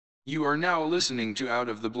You are now listening to Out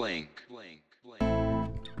of the Blank.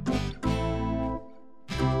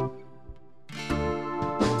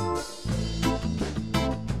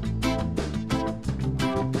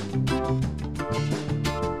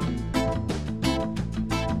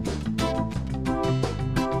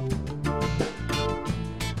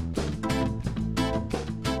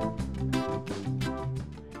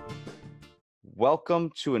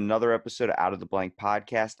 Welcome to another episode of Out of the Blank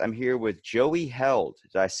podcast. I'm here with Joey Held.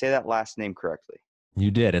 Did I say that last name correctly?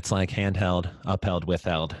 You did. It's like handheld, upheld,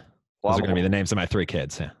 withheld. Well, Those are going to be the names of my three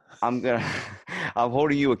kids. Yeah. I'm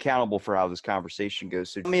holding you accountable for how this conversation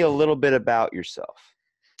goes. So tell me a little bit about yourself.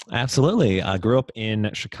 Absolutely. I grew up in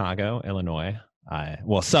Chicago, Illinois.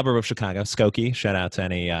 Suburb of Chicago, Skokie. Shout out to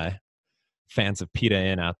any fans of Pita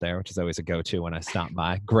Inn out there, which is always a go-to when I stop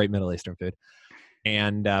by. Great Middle Eastern food.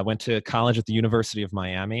 And went to college at the University of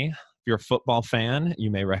Miami. If you're a football fan,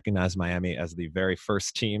 you may recognize Miami as the very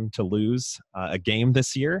first team to lose a game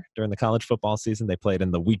this year during the college football season. They played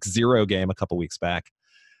in the Week 0 game a couple weeks back,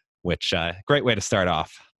 which great way to start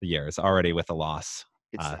off the year is already with a loss.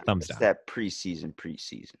 Thumbs down. It's that preseason.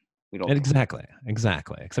 We don't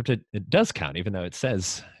Exactly. Except it does count, even though it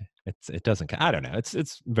says it doesn't count. I don't know.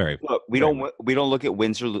 It's very look. We don't look at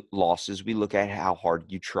wins or losses. We look at how hard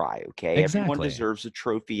you try. Okay, Exactly. Everyone deserves a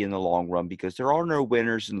trophy in the long run because there are no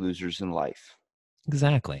winners and losers in life.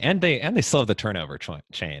 Exactly. And they still have the turnover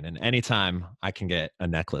chain. And anytime I can get a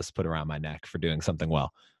necklace put around my neck for doing something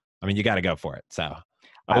well, I mean, you got to go for it. So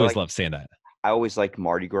I always love seeing that. I always liked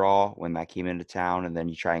Mardi Gras when that came into town, and then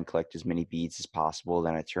you try and collect as many beads as possible.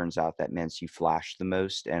 Then it turns out that meant you flashed the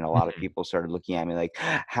most. And a lot of people started looking at me like,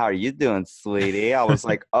 how are you doing, sweetie? I was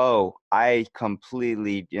like, oh, I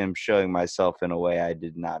completely am showing myself in a way I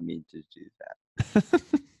did not mean to do that.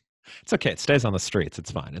 It's okay. It stays on the streets.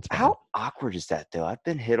 It's fine. It's fine. How awkward is that, though? I've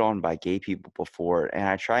been hit on by gay people before, and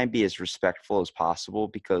I try and be as respectful as possible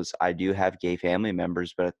because I do have gay family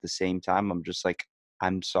members. But at the same time, I'm just like,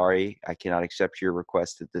 I'm sorry, I cannot accept your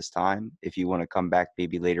request at this time. If you want to come back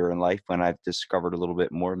maybe later in life when I've discovered a little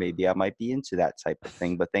bit more, maybe I might be into that type of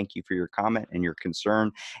thing. But thank you for your comment and your concern,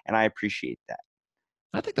 and I appreciate that.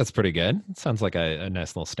 I think that's pretty good. It sounds like a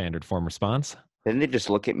nice little standard form response. Then they just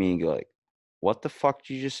look at me and go like, what the fuck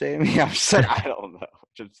did you just say to me? I'm just like, I don't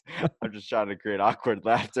know. I'm just trying to create awkward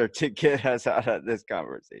laughter to get us out of this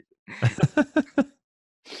conversation.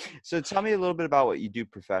 So tell me a little bit about what you do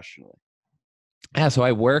professionally. Yeah, so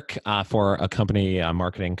I work for a company, a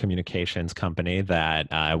marketing communications company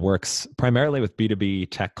that works primarily with B2B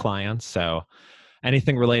tech clients. So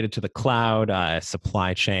anything related to the cloud,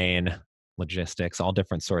 supply chain, logistics, all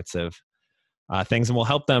different sorts of things. And we'll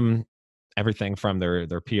help them everything from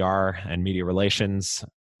their PR and media relations,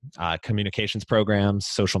 communications programs,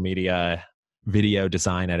 social media, video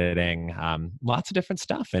design editing, lots of different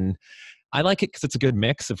stuff. And I like it because it's a good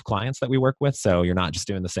mix of clients that we work with. So you're not just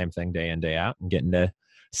doing the same thing day in, day out and getting to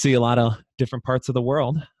see a lot of different parts of the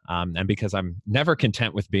world. And because I'm never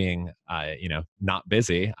content with being, not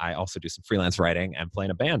busy, I also do some freelance writing and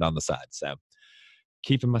playing a band on the side. So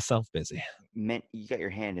keeping myself busy. You got your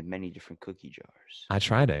hand in many different cookie jars. I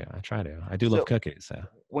try to. I do love cookies. So.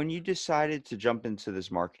 When you decided to jump into this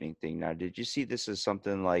marketing thing now, did you see this as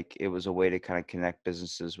something like it was a way to kind of connect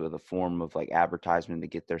businesses with a form of like advertisement to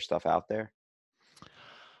get their stuff out there?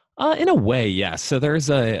 In a way, yes. So there's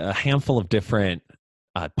a handful of different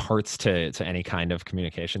parts to any kind of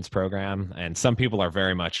communications program. And some people are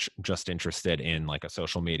very much just interested in like a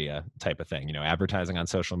social media type of thing, advertising on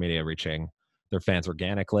social media, reaching their fans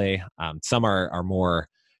organically. Some are more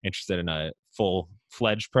interested in a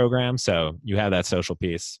full-fledged program. So you have that social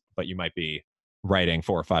piece, but you might be writing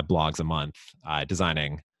 4 or 5 blogs a month,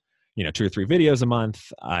 designing, 2 or 3 videos a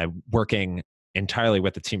month, working entirely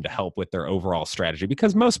with the team to help with their overall strategy.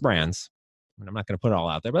 Because most brands, and I'm not going to put it all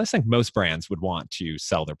out there, but I think most brands would want to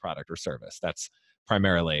sell their product or service. That's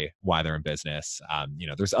primarily why they're in business.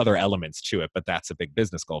 There's other elements to it, but that's a big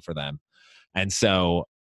business goal for them. And so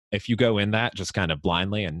if you go in that just kind of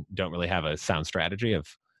blindly and don't really have a sound strategy of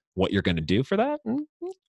what you're going to do for that,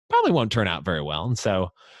 probably won't turn out very well. And so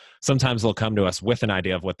sometimes they'll come to us with an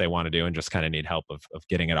idea of what they want to do and just kind of need help of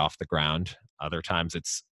getting it off the ground. Other times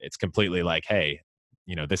it's completely like, hey,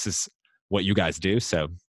 this is what you guys do, so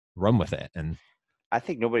run with it. And I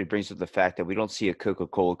think nobody brings up the fact that we don't see a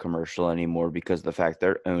Coca-Cola commercial anymore because of the fact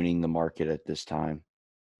they're owning the market at this time.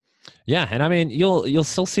 Yeah, and I mean, you'll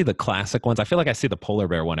still see the classic ones. I feel like I see the polar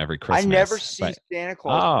bear one every I never Christmas, see but Santa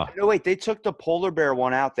Claus. oh, No, wait, they took the polar bear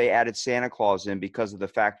one out. They added Santa Claus in because of the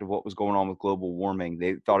fact of what was going on with global warming.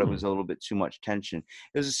 They thought it hmm, was a little bit too much tension.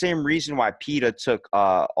 It was the same reason why PETA took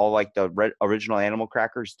all like the original animal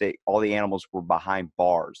crackers. All the animals were behind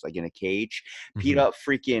bars, like in a cage. hmm. PETA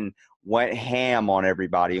freaking went ham on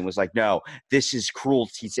everybody and was like, "No, this is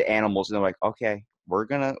cruelty to animals." And they're like, "Okay, we're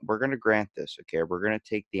gonna grant this. Okay, we're gonna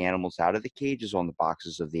take the animals out of the cages on the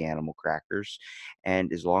boxes of the animal crackers,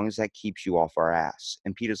 and as long as that keeps you off our ass."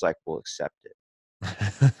 And Peter's like, "We'll accept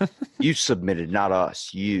it. You submitted, not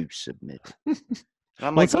us. You submitted." And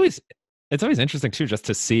I'm Well, like, it's always interesting too, just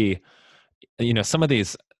to see, some of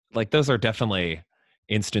these, like those are definitely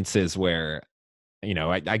instances where,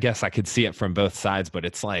 I guess I could see it from both sides, but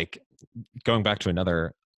it's like going back to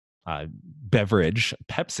another beverage,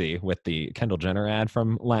 Pepsi, with the Kendall Jenner ad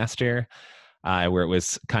from last year, where it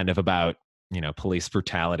was kind of about police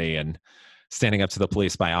brutality and standing up to the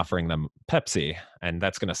police by offering them Pepsi, and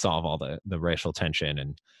that's going to solve all the racial tension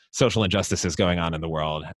and social injustices going on in the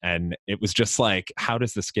world. And it was just like, how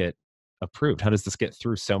does this get approved? How does this get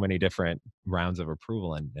through so many different rounds of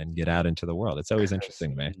approval and get out into the world? It's always 'cause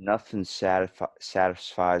interesting to me. nothing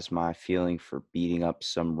satisfies my feeling for beating up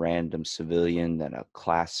some random civilian than a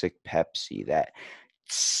classic Pepsi that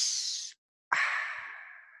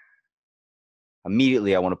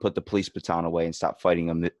immediately I want to put the police baton away and stop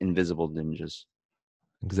fighting invisible ninjas.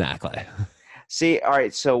 Exactly. See, all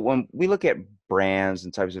right, so when we look at brands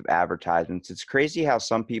and types of advertisements, it's crazy how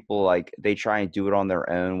some people like they try and do it on their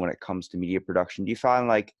own when it comes to media production. Do you find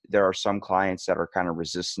like there are some clients that are kind of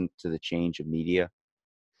resistant to the change of media?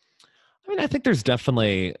 I mean, I think there's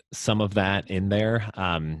definitely some of that in there.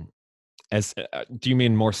 As Do you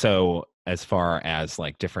mean more so as far as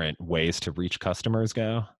like different ways to reach customers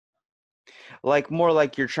go? Like more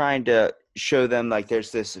like you're trying to show them like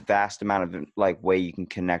there's this vast amount of like way you can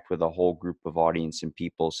connect with a whole group of audience and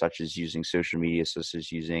people, such as using social media, such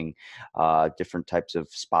as using different types of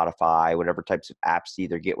Spotify, whatever types of apps to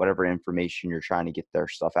either get whatever information you're trying to get their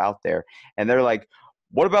stuff out there. And they're like,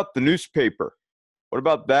 what about the newspaper? What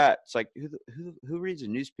about that? It's like who reads a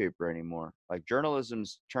newspaper anymore? Like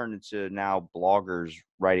journalism's turned into now bloggers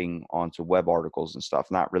writing onto web articles and stuff.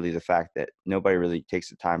 Not really the fact that nobody really takes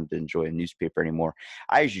the time to enjoy a newspaper anymore.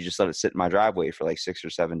 I usually just let it sit in my driveway for like 6 or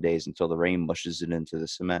 7 days until the rain mushes it into the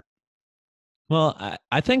cement. Well,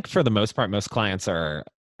 I think for the most part, most clients are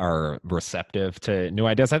receptive to new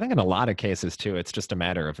ideas. I think in a lot of cases too, it's just a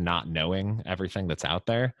matter of not knowing everything that's out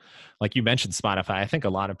there. Like you mentioned Spotify, I think a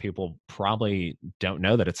lot of people probably don't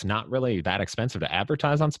know that it's not really that expensive to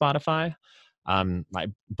advertise on Spotify. I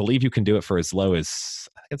believe you can do it for as low as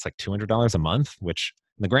I think it's like $200 a month, which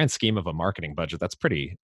in the grand scheme of a marketing budget, that's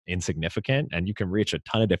pretty insignificant, and you can reach a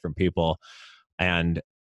ton of different people. And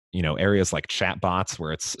areas like chat bots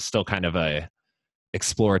where it's still kind of a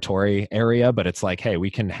exploratory area, but it's like, hey, we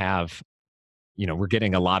can have, we're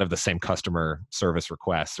getting a lot of the same customer service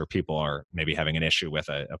requests, or people are maybe having an issue with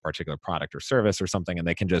a particular product or service or something, and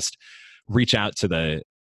they can just reach out to the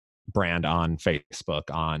brand on Facebook,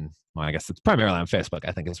 well, I guess it's primarily on Facebook,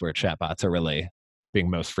 I think is where chatbots are really being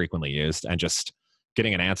most frequently used, and just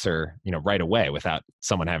getting an answer, right away without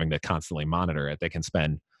someone having to constantly monitor it. They can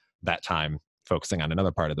spend that time focusing on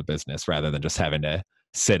another part of the business rather than just having to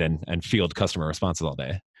sit and field customer responses all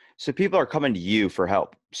day. So people are coming to you for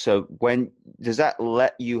help. So when does that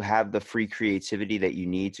let you have the free creativity that you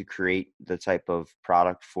need to create the type of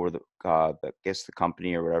product for I guess the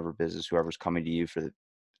company or whatever business, whoever's coming to you for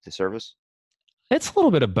the service? It's a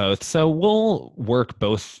little bit of both. So we'll work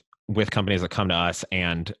both with companies that come to us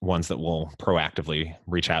and ones that we'll proactively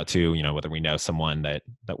reach out to, whether we know someone that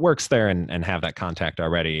works there and have that contact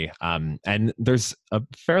already. And there's a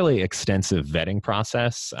fairly extensive vetting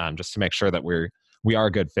process, just to make sure that we are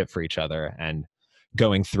a good fit for each other, and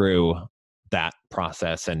going through that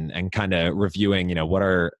process and kind of reviewing, what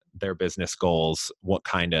are their business goals, what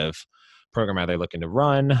kind of program are they looking to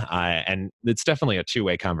run, and it's definitely a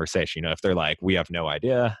two-way conversation. If they're like, we have no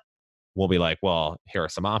idea, we'll be like, well, here are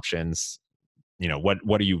some options.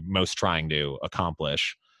 What are you most trying to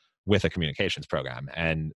accomplish with a communications program?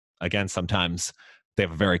 And again, sometimes they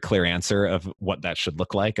have a very clear answer of what that should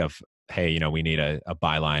look like, of, hey, we need a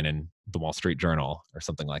byline in the Wall Street Journal or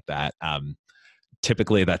something like that.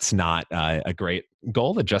 Typically that's not a great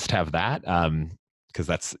goal to just have that, because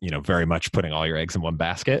that's very much putting all your eggs in one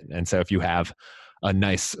basket. And so if you have a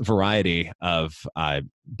nice variety of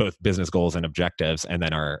both business goals and objectives, and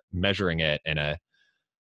then are measuring it in a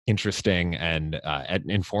interesting and an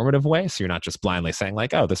informative way, so you're not just blindly saying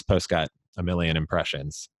like, oh, this post got 1 million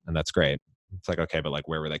impressions and that's great, It's like, okay, but like,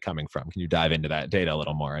 where were they coming from? Can you dive into that data a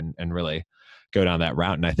little more and really go down that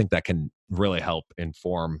route? And I think that can really help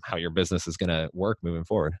inform how your business is going to work moving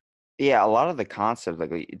forward. Yeah, a lot of the concept,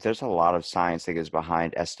 there's a lot of science that goes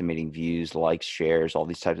behind estimating views, likes, shares, all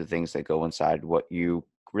these types of things that go inside what you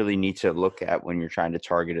really need to look at when you're trying to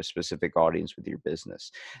target a specific audience with your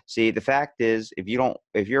business. See, the fact is, if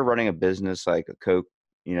you're running a business like a Coke,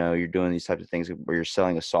 you're doing these types of things where you're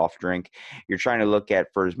selling a soft drink, you're trying to look at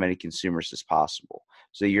for as many consumers as possible.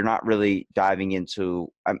 So you're not really diving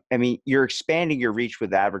into, I mean, you're expanding your reach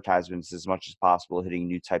with advertisements as much as possible, hitting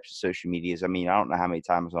new types of social medias. I mean, I don't know how many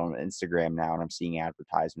times I'm on Instagram now and I'm seeing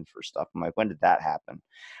advertisements for stuff. I'm like, when did that happen?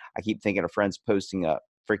 I keep thinking of friends posting a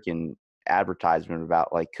freaking advertisement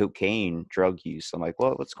about like cocaine drug use. I'm like,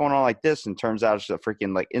 well, what's going on like this? And turns out it's a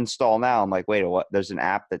freaking like install now. I'm like, wait, what? There's an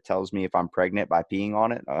app that tells me if I'm pregnant by peeing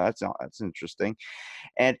on it. Oh, that's interesting.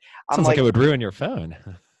 And I'm Sounds like like, it would ruin your phone.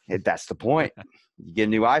 that's the point. You get a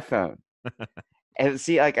new iPhone. And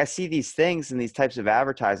see, like I see these things and these types of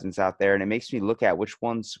advertisements out there, and it makes me look at which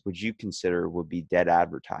ones would you consider would be dead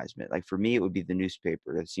advertisement. Like for me, it would be the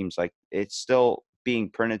newspaper. It seems like it's still being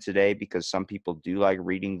printed today because some people do like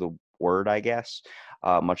reading the word, I guess,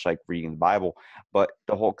 much like reading the Bible. But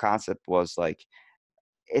the whole concept was like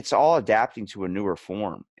it's all adapting to a newer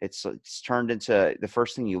form. It's turned into the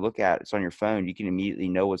first thing you look at. It's on your phone. You can immediately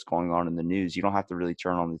know what's going on in the news. You don't have to really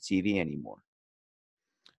turn on the TV anymore.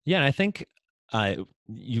 Yeah, and I think uh,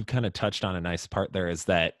 you kind of touched on a nice part there is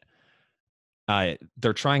that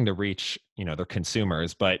they're trying to reach, their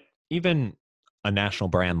consumers, but even a national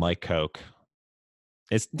brand like Coke,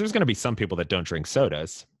 there's going to be some people that don't drink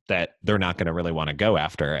sodas that they're not going to really want to go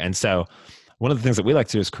after. And so one of the things that we like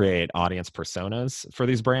to do is create audience personas for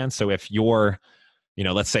these brands. So if you're,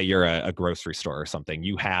 let's say you're a grocery store or something,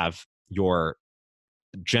 you have your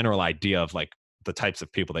general idea of like the types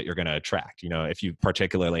of people that you're going to attract. If you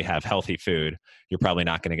particularly have healthy food, you're probably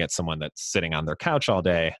not going to get someone that's sitting on their couch all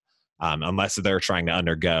day, unless they're trying to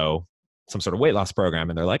undergo some sort of weight loss program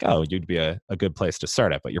and they're like, oh, you'd be a good place to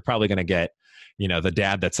start it. But you're probably going to get, the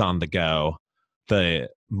dad that's on the go, the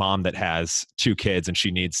mom that has two kids and she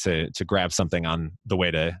needs to grab something on the way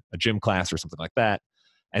to a gym class or something like that.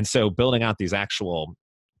 And so building out these actual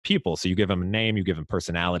people, so you give them a name, you give them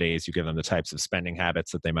personalities, you give them the types of spending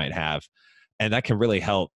habits that they might have, and that can really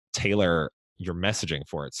help tailor your messaging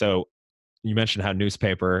for it. So you mentioned how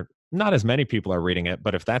newspaper, not as many people are reading it,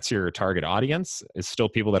 but if that's your target audience, is still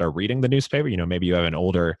people that are reading the newspaper, maybe you have an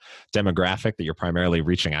older demographic that you're primarily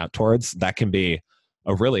reaching out towards, that can be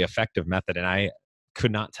a really effective method. And I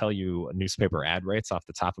could not tell you newspaper ad rates off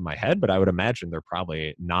the top of my head, but I would imagine they're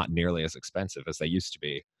probably not nearly as expensive as they used to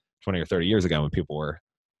be 20 or 30 years ago when people were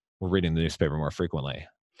reading the newspaper more frequently.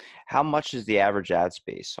 How much is the average ad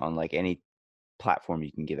space on like any platform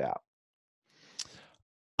you can give out?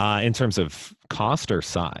 In terms of cost or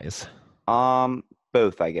size?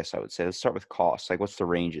 Both, I guess I would say. Let's start with cost. Like, what's the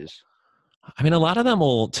ranges? I mean, a lot of them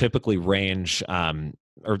will typically range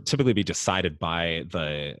or typically be decided by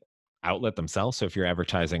the outlet themselves. So if you're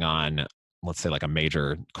advertising on, let's say, like a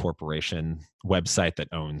major corporation website that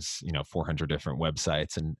owns, 400 different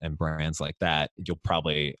websites and brands like that, you'll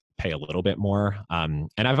probably pay a little bit more. And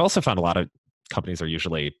I've also found a lot of companies are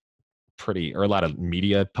usually or a lot of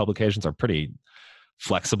media publications are pretty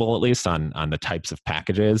flexible, at least on the types of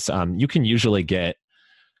packages. You can usually get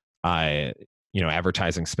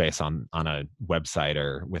advertising space on a website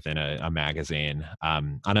or within a magazine.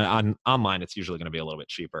 On online, it's usually going to be a little bit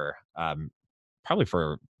cheaper, probably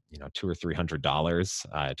for $200 or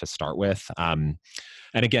 $300 to start with. And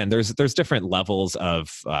again, there's different levels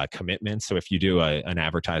of commitment. So if you do an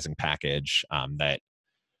advertising package that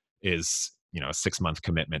is a 6-month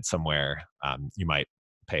commitment somewhere, you might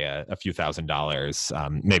pay a few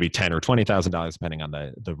 $1,000s, maybe $10,000 or $20,000, depending on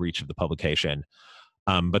the reach of the publication.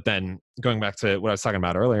 But then going back to what I was talking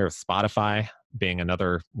about earlier, Spotify being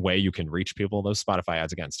another way you can reach people, those Spotify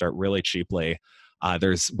ads, again, start really cheaply.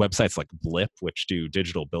 There's websites like Blip, which do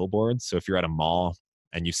digital billboards. So if you're at a mall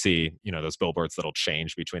and you see, those billboards that'll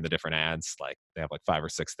change between the different ads, like they have like 5 or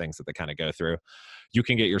 6 things that they kind of go through, you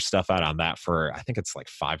can get your stuff out on that for, I think it's like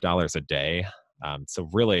 $5 a day. So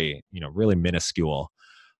really, really minuscule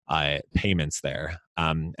payments there.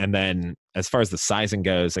 And then as far as the sizing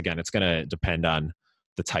goes, again, it's going to depend on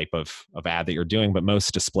the type of ad that you're doing, but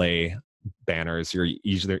most display banners, you're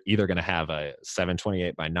either going to have a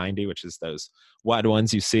 728 by 90, which is those wide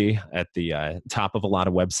ones you see at the top of a lot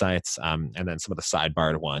of websites, and then some of the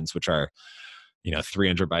sidebarred ones, which are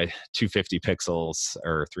 300 by 250 pixels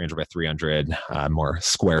or 300 by 300, more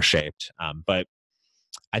square shaped. But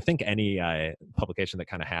I think any publication that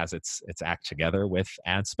kind of has its act together with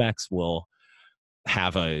ad specs will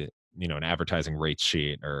have an advertising rate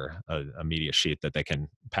sheet or a media sheet that they can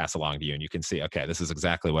pass along to you, and you can see, okay, this is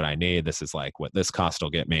exactly what I need. This is like what this cost will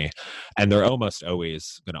get me. And they're almost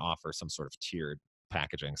always going to offer some sort of tiered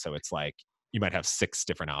packaging. So it's like you might have 6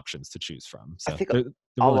 different options to choose from. I So think they're a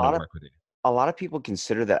willing to lot of work with you. a lot of people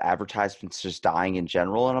consider that advertisements just dying in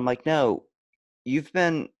general, and I'm like, no, you've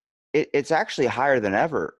been it's actually higher than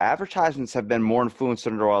ever. Advertisements have been more influenced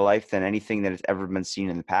into our life than anything that has ever been seen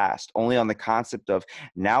in the past, only on the concept of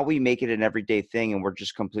now we make it an everyday thing and we're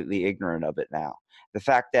just completely ignorant of it now. The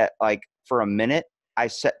fact that, like, for a minute I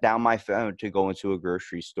set down my phone to go into a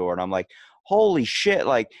grocery store and I'm like, holy shit,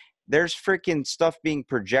 like there's freaking stuff being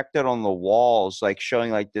projected on the walls, like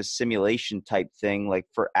showing like this simulation type thing, like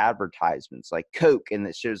for advertisements, like Coke, and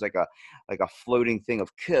it shows like a floating thing of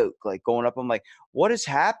Coke, like going up. I'm like, what is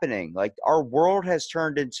happening? Like our world has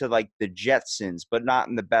turned into like the Jetsons, but not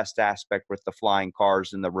in the best aspect with the flying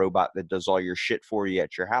cars and the robot that does all your shit for you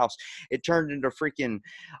at your house. It turned into freaking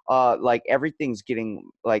like everything's getting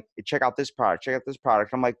like, check out this product, check out this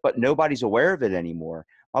product. I'm like, but nobody's aware of it anymore.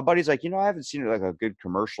 My buddy's like, I haven't seen like a good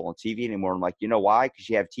commercial on TV anymore. I'm like, you know why? Because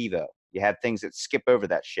you have TiVo. You have things that skip over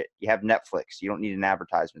that shit. You have Netflix. You don't need an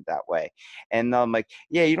advertisement that way. And I'm like,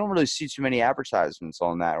 yeah, you don't really see too many advertisements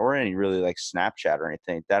on that or any really like Snapchat or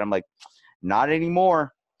anything like that. I'm like, not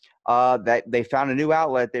anymore. That they found a new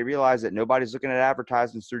outlet. They realized that nobody's looking at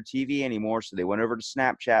advertisements through TV anymore. So they went over to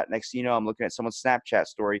Snapchat. Next thing you know, I'm looking at someone's Snapchat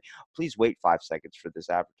story. Please wait 5 seconds for this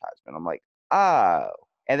advertisement. I'm like, oh.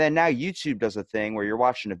 And then now YouTube does a thing where you're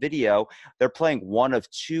watching a video. They're playing one of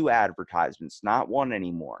 2 advertisements, not one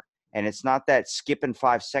anymore. And it's not that skipping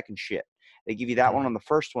 5-second shit. They give you that one on the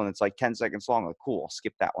first one that's like 10 seconds long. Like, cool, I'll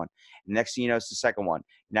skip that one. And next thing you know, it's the second one.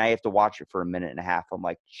 Now you have to watch it for a minute and a half. I'm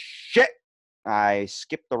like, shit, I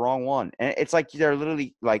skipped the wrong one. And it's like they're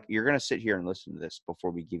literally like, you're going to sit here and listen to this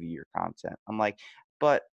before we give you your content. I'm like,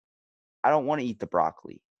 but I don't want to eat the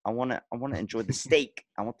broccoli. I want to enjoy the steak.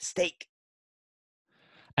 I want the steak.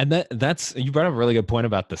 And that's you brought up a really good point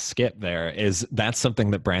about the skip there. Is that's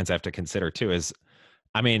something that brands have to consider too. Is,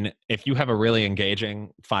 I mean, if you have a really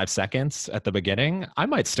engaging 5 seconds at the beginning, I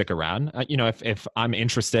might stick around. If I'm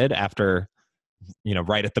interested after,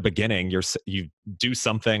 right at the beginning, you do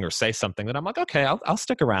something or say something that I'm like, okay, I'll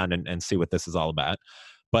stick around and see what this is all about.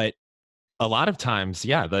 But a lot of times,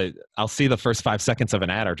 yeah, I'll see the first 5 seconds of an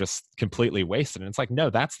ad are just completely wasted. And it's like, no,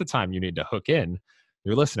 that's the time you need to hook in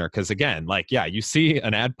your listener. Because again, like, yeah, you see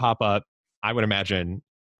an ad pop up, I would imagine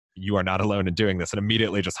you are not alone in doing this, and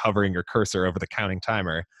immediately just hovering your cursor over the counting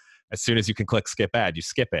timer. As soon as you can click skip ad, you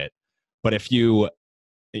skip it. But if you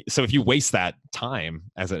waste that time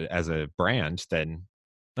as a brand, then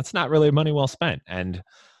that's not really money well spent. And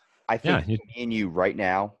I yeah, think me and you right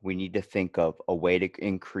now, we need to think of a way to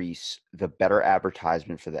increase the better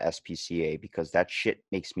advertisement for the SPCA, because that shit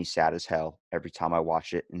makes me sad as hell every time I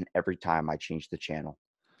watch it and every time I change the channel.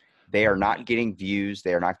 They are not getting views.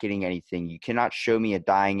 They are not getting anything. You cannot show me a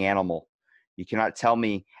dying animal. You cannot tell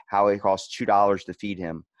me how it costs $2 to feed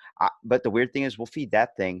him. But the weird thing is, we'll feed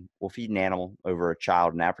that thing. We'll feed an animal over a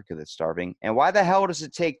child in Africa that's starving. And why the hell does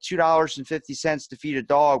it take $2.50 to feed a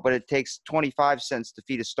dog, but it takes 25 cents to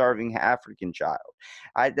feed a starving African child?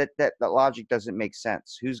 That logic doesn't make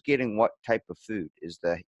sense. Who's getting what type of food? Is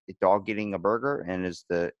the dog getting a burger, and is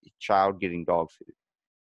the child getting dog food?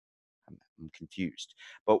 I'm confused.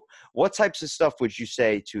 But what types of stuff would you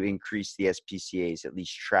say to increase the SPCA's at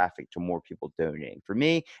least traffic to more people donating? For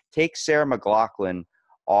me, take Sarah McLachlan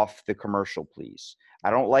off the commercial, please. I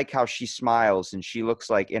don't like how she smiles and she looks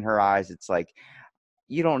like, in her eyes, it's like,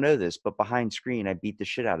 you don't know this, but behind screen, I beat the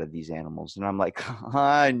shit out of these animals. And I'm like,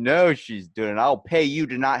 I know she's doing it. I'll pay you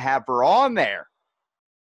to not have her on there.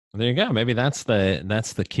 there you go. Maybe that's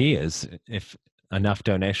the key, is if enough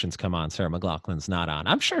donations come on, Sarah McLachlan's not on.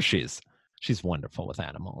 I'm sure she's wonderful with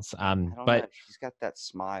animals. I don't know. But She's got that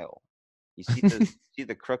smile. You see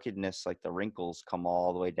the crookedness, like the wrinkles come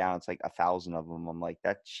all the way down. It's like 1,000 of them. I'm like,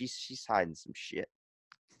 that she's hiding some shit.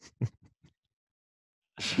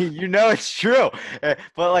 It's true.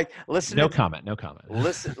 But like, no comment.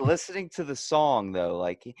 listening to the song though,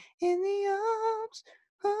 like in the arms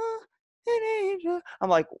of an angel. I'm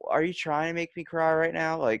like, are you trying to make me cry right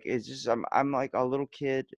now? Like, it's just I'm like a little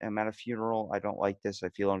kid. I'm at a funeral. I don't like this. I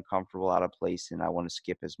feel uncomfortable, out of place, and I want to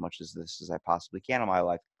skip as much as this as I possibly can in my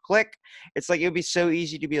life. Click. It's like, it would be so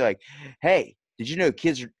easy to be like, hey, did you know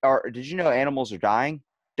did you know animals are dying?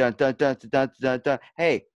 Dun dun dun dun dun dun dun.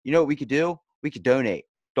 Hey, you know what we could do? We could donate.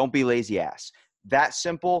 Don't be lazy ass. That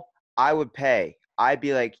simple. I would pay. I'd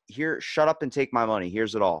be like, here, shut up and take my money.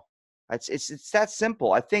 Here's it all. It's that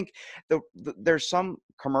simple. I think there's some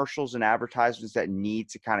commercials and advertisements that need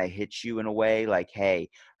to kind of hit you in a way, like, hey,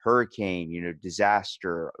 hurricane,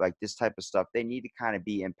 disaster, like this type of stuff. They need to kind of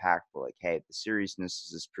be impactful. Like, hey, the seriousness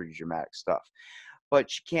is this pretty dramatic stuff. But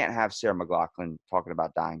you can't have Sarah McLachlan talking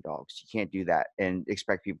about dying dogs. You can't do that and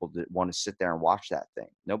expect people to want to sit there and watch that thing.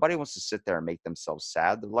 Nobody wants to sit there and make themselves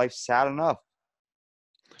sad. Their life's sad enough.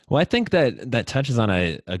 Well, I think that touches on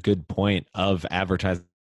a good point of advertising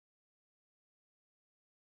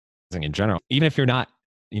in general. Even if you're not,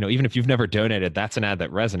 even if you've never donated, that's an ad that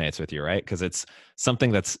resonates with you, right? Because it's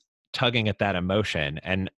something that's tugging at that emotion.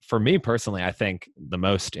 And for me personally, I think the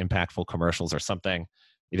most impactful commercials are something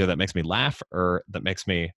either that makes me laugh or that makes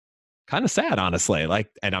me kind of sad, honestly. Like,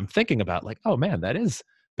 and I'm thinking about like, oh man, that is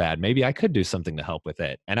bad. Maybe I could do something to help with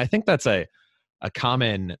it. And I think that's a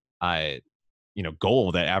common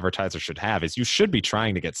goal that advertisers should have is you should be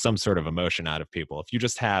trying to get some sort of emotion out of people. If you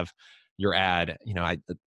just have your ad,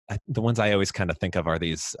 the ones I always kind of think of are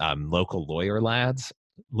these local lawyer ads,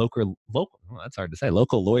 local. Well, that's hard to say.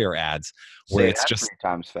 Local lawyer ads, where Say it's that just 3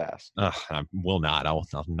 times fast. I will not. I'll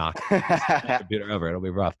knock the computer over. It'll be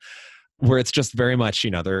rough. Where it's just very much,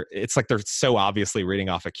 it's like they're so obviously reading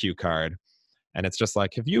off a cue card, and it's just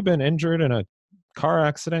like, have you been injured in a car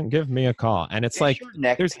accident? Give me a call. And it's Is like your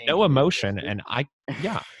neck there's no painfully emotion, twisted? and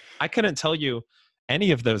I couldn't tell you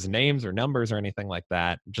any of those names or numbers or anything like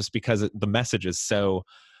that, just because the message is so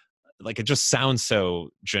like it just sounds so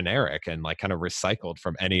generic and like kind of recycled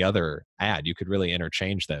from any other ad. You could really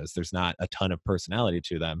interchange those. There's not a ton of personality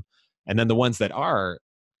to them. And then the ones that are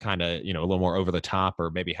kind of, a little more over the top or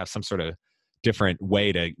maybe have some sort of different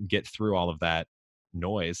way to get through all of that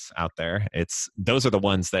noise out there, those are the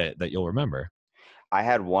ones that you'll remember. I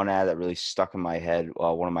had one ad that really stuck in my head.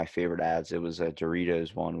 One of my favorite ads. It was a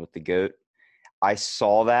Doritos one with the goat. I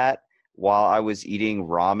saw that while I was eating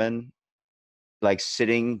ramen, like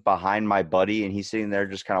sitting behind my buddy, and he's sitting there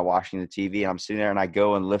just kind of watching the TV, and I'm sitting there, and I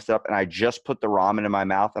go and lift up, and I just put the ramen in my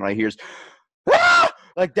mouth, and I hear ah!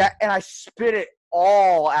 Like that, and I spit it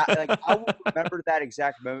all out. Like I will remember that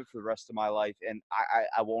exact moment for the rest of my life, and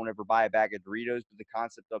I won't ever buy a bag of Doritos. But the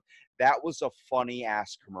concept of that was a funny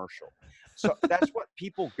ass commercial. So that's what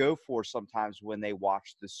people go for sometimes when they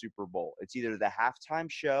watch the Super Bowl. It's either the halftime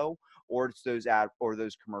show or it's those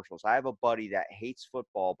commercials. I have a buddy that hates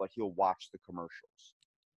football, but he'll watch the commercials.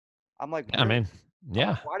 I'm like, I mean, I'm like,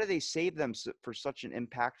 yeah. why do they save them for such an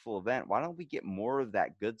impactful event? Why don't we get more of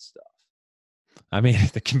that good stuff? I mean,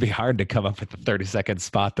 it can be hard to come up with a 30-second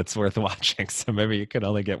spot that's worth watching. So maybe you can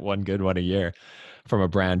only get one good one a year from a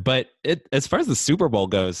brand. But as far as the Super Bowl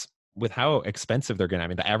goes, with how expensive they're going to, I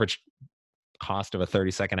mean, the average cost of a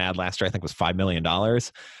 30-second ad last year, I think, was $5 million.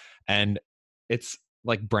 And it's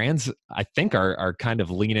like brands, I think, are kind of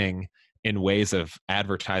leaning in ways of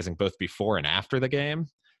advertising both before and after the game.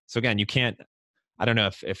 So again, I don't know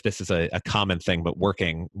if this is a common thing, but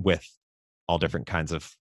working with all different kinds of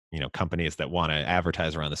companies that want to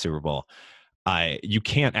advertise around the Super Bowl, you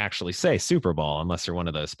can't actually say Super Bowl unless you're one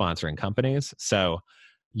of those sponsoring companies. So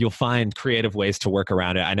you'll find creative ways to work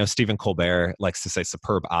around it. I know Stephen Colbert likes to say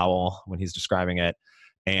superb owl when he's describing it.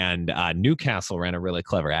 And Newcastle ran a really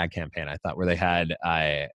clever ad campaign, I thought, where they had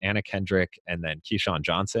Anna Kendrick and then Keyshawn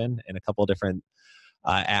Johnson in a couple of different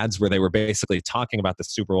ads where they were basically talking about the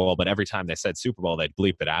Super Bowl, but every time they said Super Bowl, they'd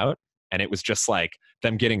bleep it out. And it was just like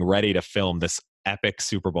them getting ready to film this epic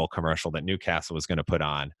Super Bowl commercial that Newcastle was going to put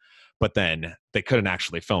on. But then they couldn't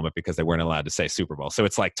actually film it because they weren't allowed to say Super Bowl. So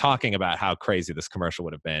it's like talking about how crazy this commercial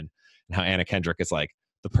would have been and how Anna Kendrick is like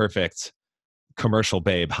the perfect commercial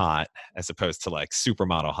babe hot as opposed to like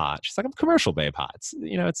supermodel hot. She's like, I'm commercial babe hot.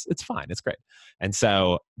 It's fine. It's great. And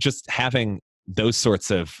so just having those sorts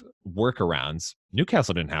of workarounds,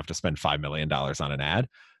 Newcastle didn't have to spend $5 million on an ad.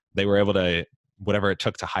 They were able to, whatever it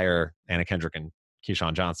took to hire Anna Kendrick and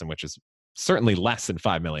Keyshawn Johnson, which is certainly less than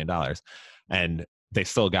 $5 million. And they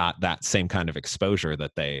still got that same kind of exposure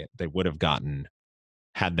that they would have gotten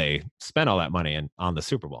had they spent all that money on the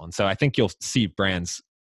Super Bowl. And so I think you'll see brands,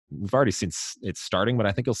 we've already seen it starting, but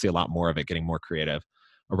I think you'll see a lot more of it getting more creative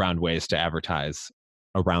around ways to advertise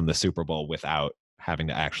around the Super Bowl without having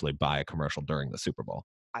to actually buy a commercial during the Super Bowl.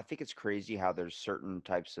 I think it's crazy how there's certain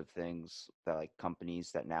types of things that like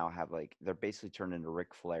companies that now have like they're basically turned into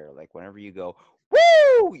Ric Flair. Like whenever you go,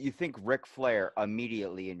 woo, you think Ric Flair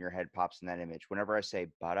immediately in your head pops in that image. Whenever I say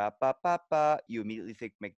ba da ba ba ba, you immediately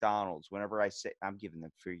think McDonald's. Whenever I say, I'm giving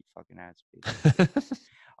them free fucking ads, please.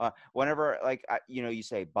 Whenever like you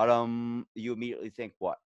say but you immediately think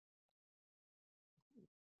what?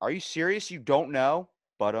 Are you serious? You don't know?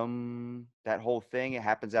 But that whole thing, it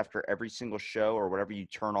happens after every single show or whatever you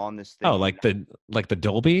turn on this Oh, thing. like the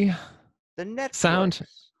Dolby? The Netflix. Sound.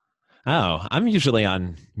 Oh, I'm usually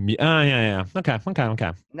on. Oh, yeah. Okay.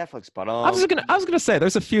 Netflix, but I was gonna say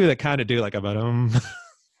there's a few that kind of do like a but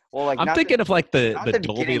well, like I'm not the thinking of like not the the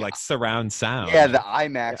Dolby beginning. like surround Yeah, sound. the IMAX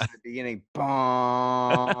Yeah. at the beginning. You're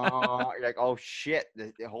like, oh shit,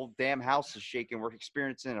 the whole damn house is shaking. We're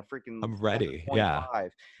experiencing a freaking I'm ready. Yeah. 7.5. My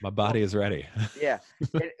Well, body is ready. yeah.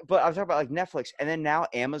 But I was talking about like Netflix, and then now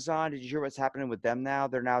Amazon. Did you hear what's happening with them now?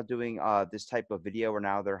 They're now doing this type of video where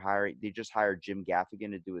now they're hiring. They just hired Jim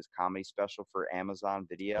Gaffigan to do his comedy special for Amazon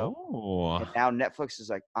Video, Oh. and now Netflix is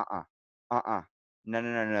like,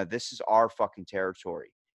 no. This is our fucking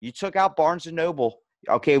territory. You took out Barnes and Noble.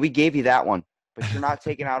 Okay, we gave you that one, but you're not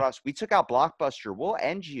taking out us. We took out Blockbuster. We'll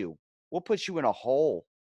end you. We'll put you in a hole.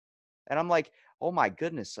 And I'm like, oh my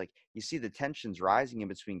goodness, like you see the tensions rising in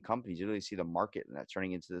between companies. You really see the market and that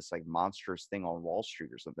turning into this like monstrous thing on Wall Street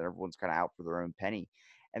or something. Everyone's kind of out for their own penny.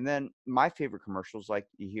 And then my favorite commercials, like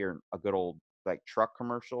you hear a good old like truck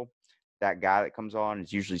commercial. That guy that comes on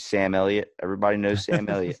is usually Sam Elliott. Everybody knows Sam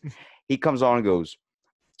Elliott. He comes on and goes,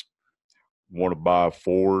 want to buy a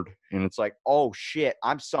Ford? And it's like, oh shit,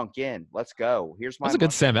 I'm sunk in. Let's go. Here's my That's a good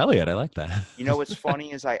money. Sam Elliott. I like that. You know what's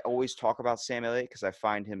funny is I always talk about Sam Elliott because I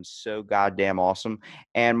find him so goddamn awesome.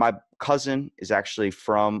 And my cousin is actually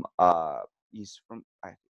from he's from I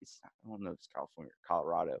don't know if it's California or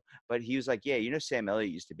Colorado, but he was like, yeah, you know Sam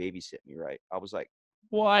Elliott used to babysit me, right? I was like,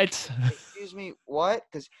 What? excuse me, what?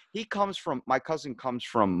 Because my cousin comes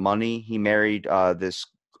from money. He married this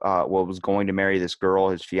was going to marry this girl,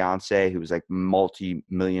 his fiance, who was like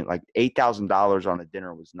multi-million, like $8,000 on a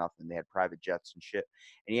dinner was nothing. They had private jets and shit,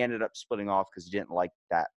 and he ended up splitting off because he didn't like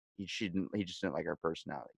that. He just didn't like her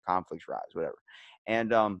personality. Conflicts rise, whatever.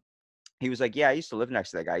 And he was like, yeah, I used to live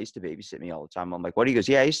next to that guy. He used to babysit me all the time. I'm like, what? He goes,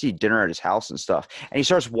 yeah, I used to eat dinner at his house and stuff. And he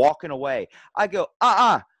starts walking away. I go,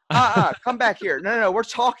 come back here. No, we're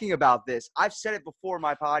talking about this. I've said it before in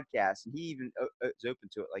my podcast, and he even is open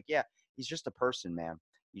to it. Like, yeah, he's just a person, man.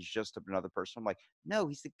 He's just another person. I'm like, no,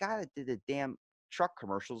 he's the guy that did the damn truck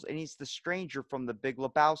commercials, and he's the stranger from the Big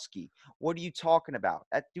Lebowski. What are you talking about?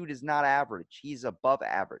 That dude is not average. He's above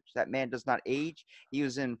average. That man does not age. He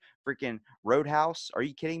was in freaking Roadhouse. Are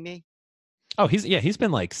you kidding me? Oh, he's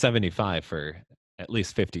been like 75 for at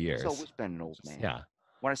least 50 He's years. always been an old man. Yeah.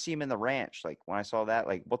 When I see him in the ranch, like when I saw that,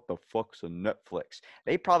 like what the fuck's a Netflix?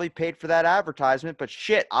 They probably paid for that advertisement, but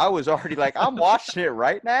shit, I was already like, I'm watching it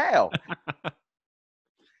right now.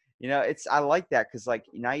 I like that because like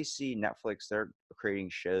now you see Netflix, they're creating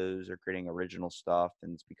shows, they're creating original stuff,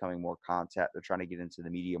 and it's becoming more content. They're trying to get into the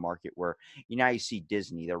media market where now you see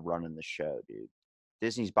Disney, they're running the show, dude.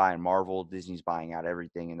 Disney's buying Marvel, Disney's buying out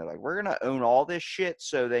everything, and they're like, we're gonna own all this shit,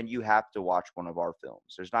 so then you have to watch one of our films.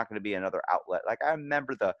 There's not gonna be another outlet. Like I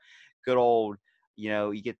remember the good old,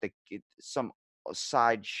 you get some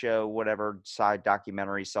side show, whatever, side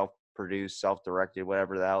documentary, self-produced, self-directed,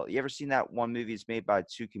 whatever the hell. You ever seen that one movie? It's made by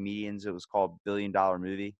two comedians. It was called Billion Dollar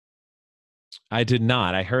Movie. I did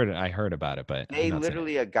not. I heard about it, but I've They not seen it.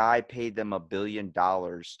 literally, a guy paid them $1 billion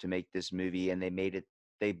to make this movie, and they made it.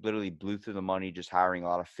 They literally blew through the money just hiring a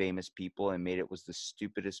lot of famous people and made it was the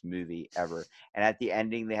stupidest movie ever. And at the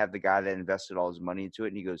ending, they have the guy that invested all his money into it,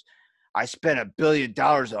 and he goes, "I spent $1 billion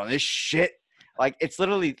on this shit." Like it's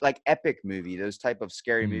literally like epic movie, those type of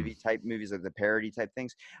scary Hmm. movie type movies, like the parody type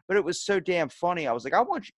things. But it was so damn funny. I was like, I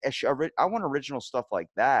want original stuff like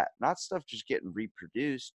that, not stuff just getting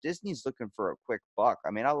reproduced. Disney's looking for a quick buck.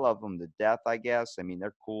 I mean, I love them to death, I guess. I mean,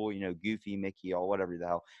 they're cool, Goofy, Mickey, all whatever the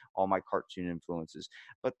hell, all my cartoon influences.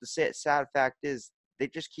 But the sad fact is, they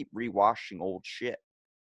just keep rewashing old shit.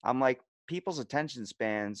 I'm like, people's attention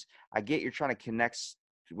spans. I get you're trying to connect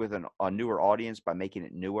with a newer audience by making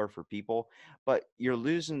it newer for people, but you're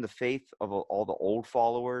losing the faith of all the old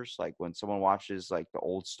followers. Like when someone watches like the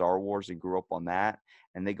old Star Wars and grew up on that,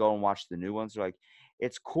 and they go and watch the new ones, they're like,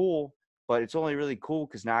 it's cool, but it's only really cool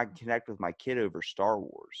because now I can connect with my kid over Star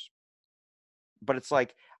Wars. But it's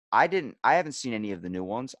like I haven't seen any of the new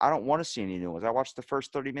ones. I don't want to see any new ones. I watched the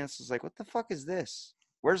first 30 minutes. I was like, what the fuck is this?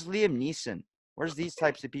 Where's Liam Neeson? Where's these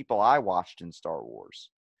types of people I watched in Star Wars?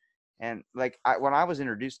 And like when I was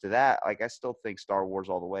introduced to that, like I still think Star Wars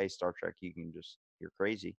all the way. Star Trek, you're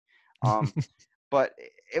crazy. Um, but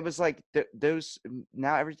it was like those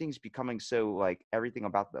now everything's becoming so like everything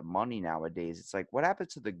about the money nowadays. It's like what happened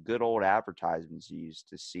to the good old advertisements you used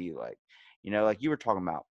to see? Like, like you were talking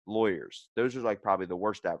about lawyers. Those are like probably the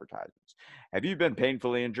worst advertisements. Have you been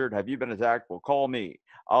painfully injured? Have you been attacked? Well, call me.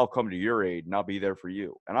 I'll come to your aid and I'll be there for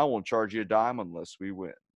you. And I won't charge you a dime unless we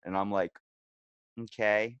win. And I'm like,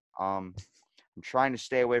 okay. I'm trying to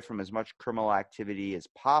stay away from as much criminal activity as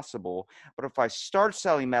possible. But if I start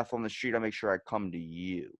selling meth on the street, I'll make sure I come to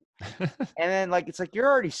you. And then, like, it's like you're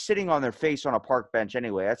already sitting on their face on a park bench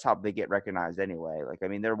anyway. That's how they get recognized anyway. Like, I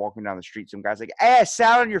mean, they're walking down the street. Some guy's like, "Hey, I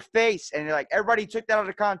sat on your face," and you're like, "Everybody took that out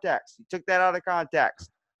of context. You took that out of context.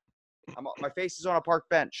 My face is on a park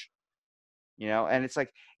bench." And it's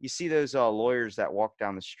like you see those lawyers that walk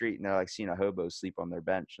down the street and they're like seeing a hobo sleep on their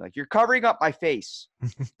bench. Like, you're covering up my face.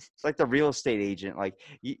 It's like the real estate agent. Like,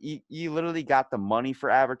 you literally got the money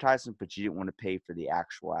for advertising, but you didn't want to pay for the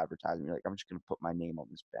actual advertising. You're like, I'm just going to put my name on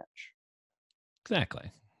this bench.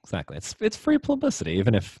 Exactly. It's free publicity,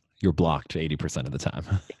 even if you're blocked 80% of the time.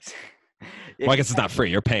 Well, I guess it's not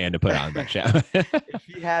free. You're paying to put it on the bench. Yeah. If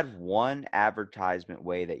you had one advertisement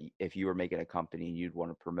way that if you were making a company and you'd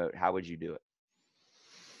want to promote, how would you do it?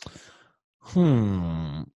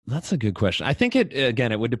 That's a good question. I think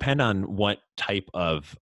it would depend on what type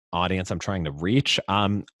of audience I'm trying to reach.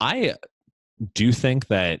 I do think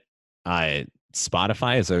that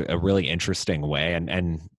Spotify is a really interesting way,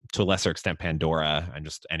 and to a lesser extent Pandora and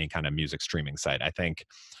just any kind of music streaming site, I think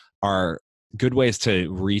are good ways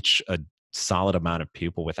to reach a solid amount of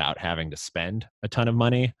people without having to spend a ton of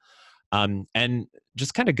money. And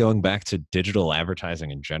just kind of going back to digital advertising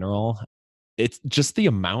in general, it's just the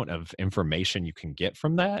amount of information you can get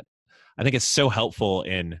from that. I think it's so helpful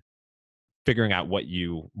in figuring out what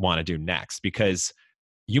you want to do next, because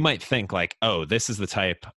you might think like, oh, this is the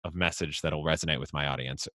type of message that'll resonate with my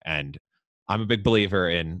audience. And I'm a big believer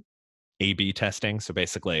in A/B testing. So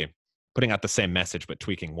basically putting out the same message, but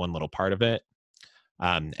tweaking one little part of it.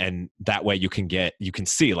 And that way you can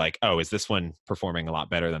see like, oh, is this one performing a lot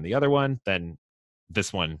better than the other one? Then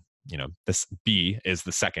this one, this B is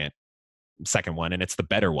the second one, and it's the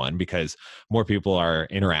better one because more people are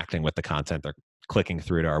interacting with the content. They're clicking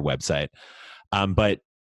through to our website. But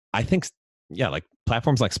I think, yeah, like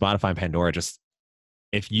platforms like Spotify and Pandora, just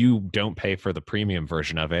if you don't pay for the premium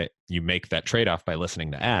version of it, you make that trade-off by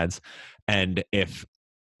listening to ads. And if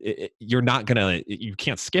you're not you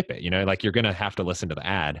can't skip it, like you're gonna have to listen to the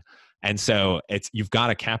ad. And so you've got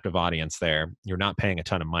a captive audience there. You're not paying a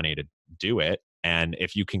ton of money to do it. And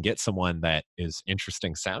if you can get someone that is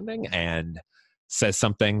interesting sounding and says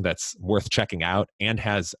something that's worth checking out and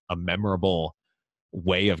has a memorable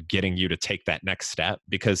way of getting you to take that next step,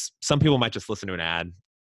 because some people might just listen to an ad,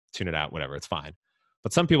 tune it out, whatever, it's fine.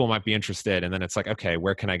 But some people might be interested, and then it's like, okay,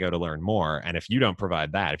 where can I go to learn more? And if you don't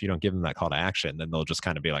provide that, if you don't give them that call to action, then they'll just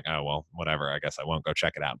kind of be like, oh, well, whatever, I guess I won't go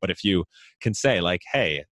check it out. But if you can say like,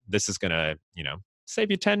 hey, this is going to, save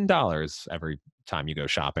you $10 every time you go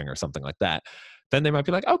shopping or something like that, then they might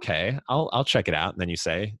be like, okay, I'll check it out. And then you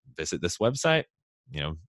say, visit this website,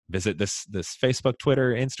 visit this Facebook,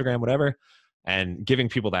 Twitter, Instagram, whatever, and giving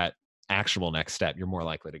people that actual next step, you're more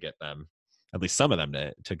likely to get them, at least some of them,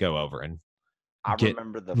 to go over and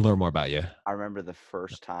learn more about you. I remember the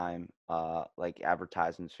first time like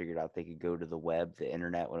advertisements figured out they could go to the web, the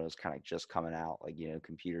internet, when it was kind of just coming out. Like,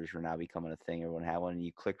 computers were now becoming a thing. Everyone had one, and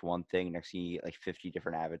you clicked one thing, next thing you get like 50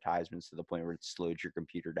 different advertisements to the point where it slowed your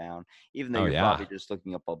computer down, even though you're probably just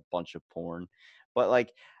looking up a bunch of porn. But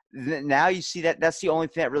like now you see that's the only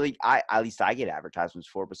thing that really at least I get advertisements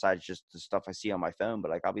for, besides just the stuff I see on my phone. But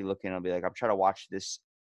like I'll be like, I'm trying to watch this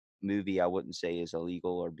movie I wouldn't say is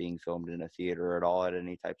illegal or being filmed in a theater at all at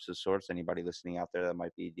any types of sorts. Anybody listening out there that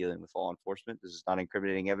might be dealing with law enforcement, this is not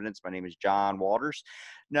incriminating evidence. My name is John Walters.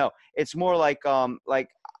 No, it's more like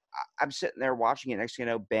I'm sitting there watching it. Next thing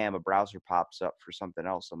you know, bam, a browser pops up for something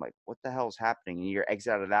else. I'm like, what the hell is happening? And you're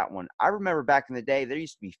exit out of that one. I remember back in the day, there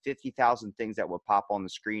used to be 50,000 things that would pop on the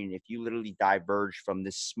screen. And if you literally diverged from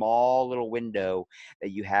this small little window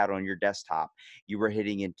that you had on your desktop, you were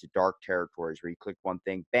hitting into dark territories where you click one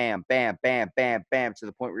thing, bam, bam, bam, bam, bam, to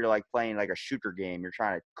the point where you're like playing like a shooter game. You're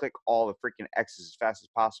trying to click all the freaking X's as fast as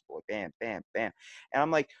possible. Like bam, bam, bam. And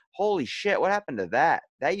I'm like, holy shit, what happened to that?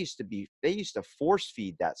 They used to force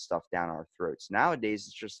feed that stuff down our throats. Nowadays,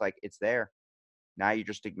 it's just like, it's there. Now you're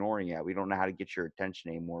just ignoring it. We don't know how to get your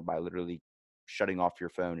attention anymore by literally shutting off your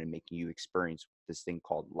phone and making you experience this thing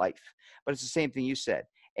called life. But it's the same thing you said,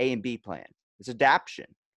 A and B plan. It's adaptation.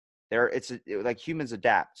 Like humans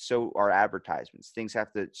adapt, so are advertisements. Things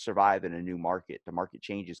have to survive in a new market. The market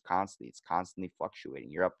changes constantly. It's constantly fluctuating.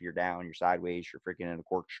 You're up, you're down, you're sideways, you're freaking in a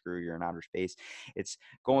corkscrew, you're in outer space. It's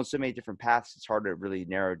going so many different paths. It's hard to really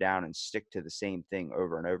narrow down and stick to the same thing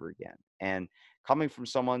over and over again. And coming from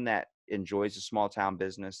someone that enjoys a small town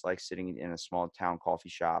business, like sitting in a small town coffee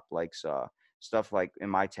shop, likes stuff like in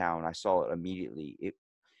my town, I saw it immediately.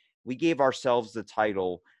 We gave ourselves the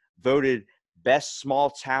title, voted best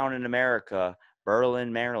small town in America,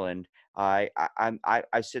 Berlin, Maryland. I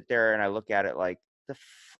sit there and I look at it like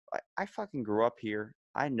I fucking grew up here.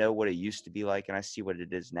 I know what it used to be like, and I see what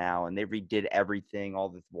it is now. And they redid everything, all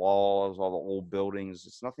the walls, all the old buildings.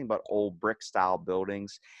 It's nothing but old brick style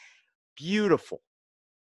buildings. Beautiful.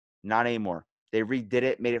 Not anymore. They redid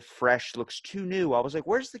it, made it fresh, looks too new. I was like,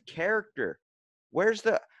 where's the character? Where's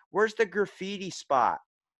the graffiti spot?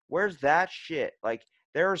 Where's that shit? Like,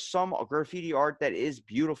 there is some graffiti art that is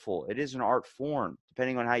beautiful. It is an art form,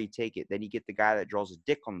 depending on how you take it. Then you get the guy that draws a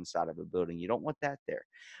dick on the side of a building. You don't want that there.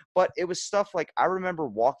 But it was stuff like, I remember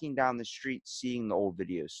walking down the street seeing the old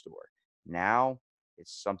video store. Now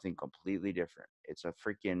it's something completely different. It's a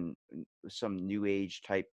freaking some new age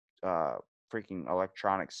type uh freaking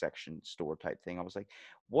electronics section store type thing. I was like,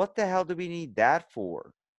 what the hell do we need that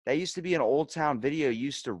for? That used to be an old town video,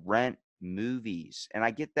 used to rent movies. And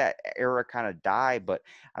I get that era kind of died, but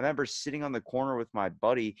I remember sitting on the corner with my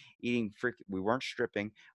buddy eating we weren't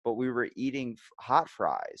stripping, but we were eating hot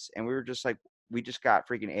fries. And we were just like, we just got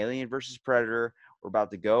freaking Alien versus Predator. We're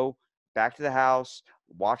about to go back to the house,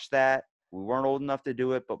 watch that. We weren't old enough to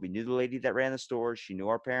do it, but we knew the lady that ran the store. She knew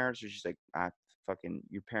our parents. And she's like, fucking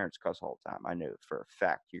your parents cuss all the time. I know for a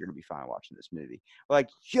fact you're gonna be fine watching this movie. We're like,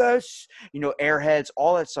 yes, Airheads,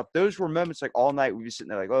 all that stuff. Those were moments like all night we'd be sitting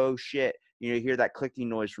there like, oh shit, you hear that clicking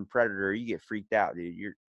noise from Predator, you get freaked out, dude.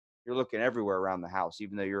 You're looking everywhere around the house,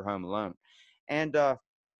 even though you're home alone. And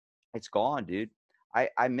it's gone, dude.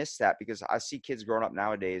 I miss that because I see kids growing up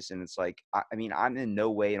nowadays, and it's like, I mean, I'm in no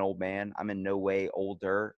way an old man. I'm in no way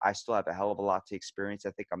older. I still have a hell of a lot to experience.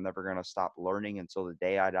 I think I'm never going to stop learning until the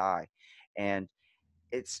day I die. And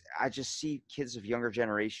I just see kids of younger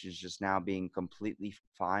generations just now being completely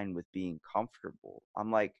fine with being comfortable.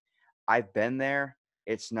 I'm like, I've been there.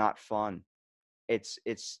 It's not fun. It's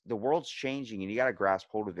the world's changing and you got to grasp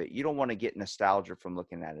hold of it. You don't want to get nostalgia from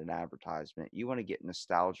looking at an advertisement. You want to get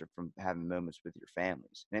nostalgia from having moments with your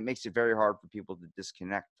families. And it makes it very hard for people to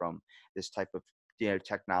disconnect from this type of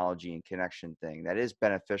technology and connection thing that is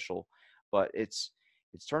beneficial, but it's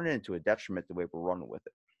turning into a detriment the way we're running with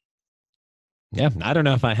it. Yeah, I don't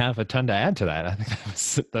know if I have a ton to add to that. I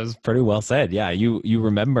think that was pretty well said. Yeah, you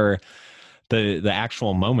remember the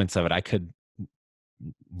actual moments of it. I could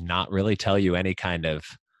not really tell you any kind of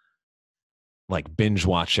like binge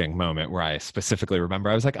watching moment where I specifically remember.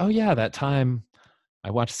 I was like, oh yeah, that time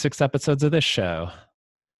I watched 6 episodes of this show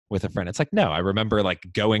with a friend. It's like, no, I remember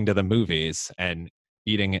like going to the movies and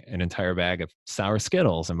eating an entire bag of sour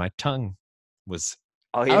Skittles, and my tongue was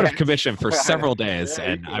out of commission for several days, Yeah,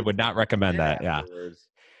 and I would not recommend that. Yeah. afterwards.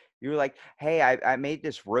 You were like, hey, I made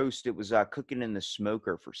this roast. It was cooking in the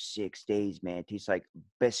smoker for 6 days, man. It tastes like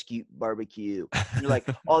biscuit barbecue. And you're like,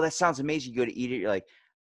 oh, that sounds amazing. You go to eat it. You're like,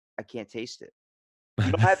 I can't taste it.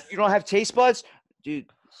 You don't have taste buds? Dude,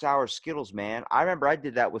 sour Skittles, man. I remember I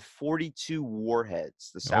did that with 42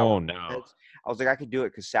 Warheads, the sour Oh no. Warheads. I was like, I could do it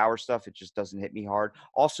because sour stuff, it just doesn't hit me hard.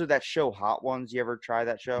 Also, that show Hot Ones, you ever try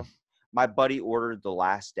that show? My buddy ordered The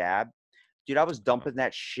Last Dab. Dude, I was dumping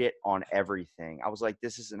that shit on everything. I was like,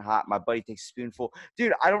 this isn't hot. My buddy takes a spoonful.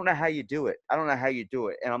 Dude, I don't know how you do it. I don't know how you do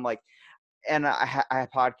it. And I'm like, and I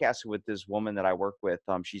podcasted with this woman that I work with.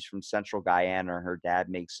 She's from Central Guyana. Her dad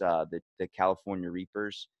makes the California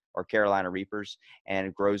Reapers or Carolina Reapers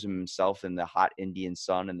and grows them himself in the hot Indian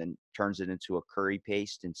sun and then turns it into a curry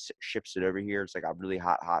paste and ships it over here. It's like a really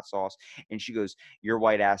hot sauce. And she goes, your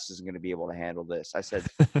white ass isn't going to be able to handle this. I said,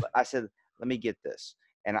 let me get this.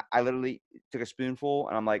 And I literally took a spoonful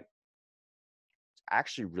and I'm like,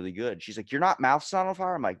 actually really good. She's like, you're not mouth's not on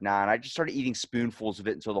fire? I'm like, nah. And I just started eating spoonfuls of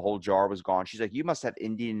it until the whole jar was gone. She's like, you must have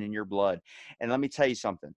Indian in your blood. And let me tell you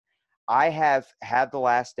something. I have had The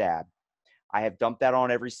Last Dab. I have dumped that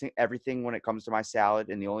on everything when it comes to my salad.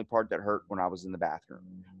 And the only part that hurt when I was in the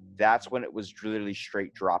bathroom. That's when it was literally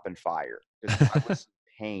straight dropping fire because I was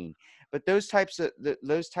in pain. But those types of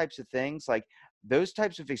things, like those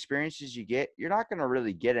types of experiences you get, you're not going to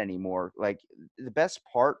really get anymore. Like the best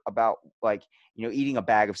part about like, eating a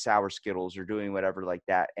bag of sour Skittles or doing whatever like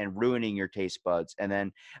that and ruining your taste buds. And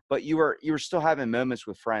then, but you were still having moments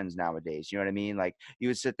with friends nowadays. You know what I mean? Like you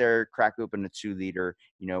would sit there, crack open a 2-liter,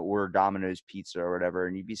 order Domino's pizza or whatever.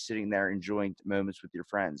 And you'd be sitting there enjoying moments with your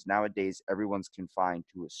friends. Nowadays, everyone's confined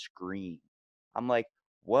to a screen. I'm like,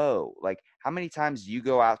 whoa, like how many times do you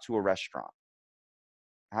go out to a restaurant?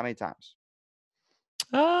 How many times?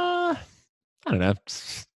 I don't know,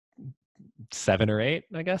 7 or 8,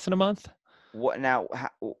 I guess, in a month. What now?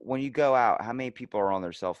 When you go out, how many people are on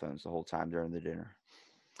their cell phones the whole time during the dinner?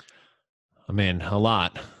 I mean, a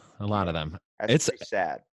lot of them. That's pretty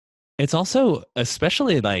sad. It's also,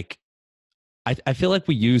 especially like, I feel like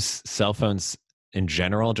we use cell phones in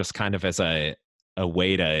general just kind of as a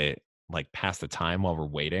way to like pass the time while we're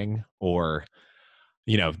waiting, or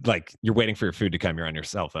like you're waiting for your food to come, you're on your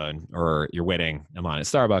cell phone, or you're waiting in line at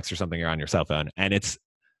Starbucks or something, you're on your cell phone. And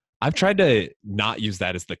I've tried to not use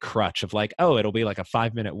that as the crutch of like, oh, it'll be like a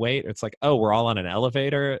 5-minute wait. It's like, oh, we're all on an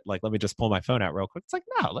elevator. Like, let me just pull my phone out real quick. It's like,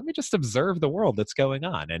 no, let me just observe the world that's going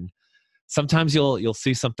on. And sometimes you'll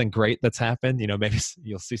see something great that's happened. Maybe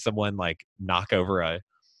you'll see someone like knock over a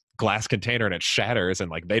glass container and it shatters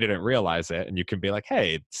and like they didn't realize it. And you can be like,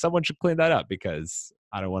 hey, someone should clean that up because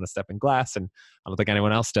I don't want to step in glass. And I don't think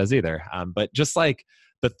anyone else does either. But just like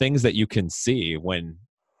the things that you can see when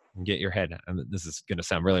you get your head, and this is going to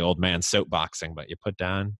sound really old man soapboxing, but you put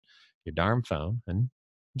down your darn phone and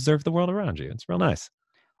observe the world around you. It's real nice.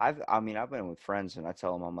 I've been with friends and I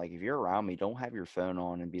tell them, I'm like, if you're around me, don't have your phone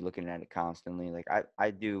on and be looking at it constantly. Like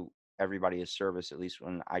I do everybody a service, at least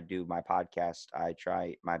when I do my podcast, I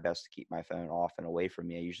try my best to keep my phone off and away from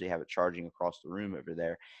me. I usually have it charging across the room over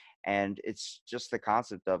there. And it's just the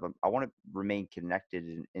concept of I want to remain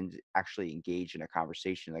connected and actually engage in a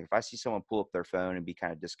conversation. Like if I see someone pull up their phone and be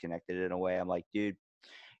kind of disconnected in a way, I'm like, dude,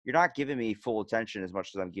 you're not giving me full attention as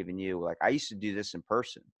much as I'm giving you. Like I used to do this in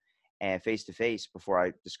person and face to face before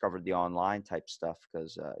I discovered the online type stuff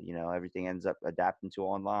because everything ends up adapting to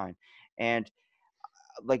online. And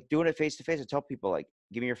like doing it face to face, I tell people like,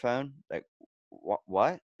 "Give me your phone." Like,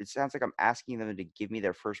 what? It sounds like I'm asking them to give me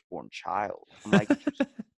their firstborn child. I'm like,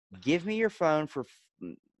 just give me your phone for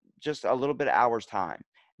just a little bit of hours time.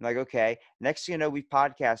 I'm like, okay. Next thing you know, we've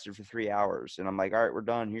podcasted for 3 hours, and I'm like, all right, we're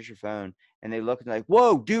done. Here's your phone. And they look and they're like,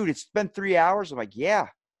 whoa, dude, it's been 3 hours. I'm like, yeah.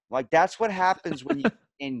 Like that's what happens when you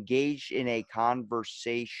engage in a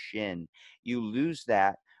conversation. You lose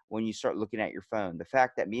that when you start looking at your phone. The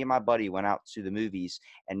fact that me and my buddy went out to the movies,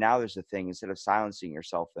 and now there's a thing, instead of silencing your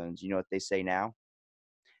cell phones, you know what they say now?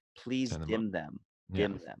 Please Turn them up. dim them. Yeah.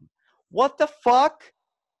 Dim them. What the fuck?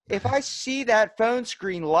 If I see that phone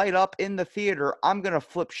screen light up in the theater, I'm gonna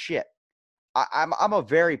flip shit. I'm a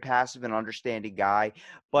very passive and understanding guy,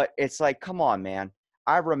 but it's like, come on, man.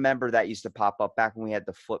 I remember that used to pop up back when we had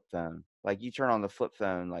the flip phone. Like you turn on the flip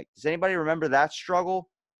phone. Like, does anybody remember that struggle?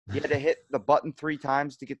 You had to hit the button 3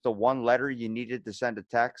 times to get the one letter you needed to send a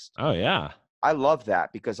text. Oh yeah. I love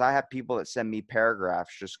that because I have people that send me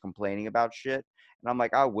paragraphs just complaining about shit. And I'm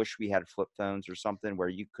like, I wish we had flip phones or something where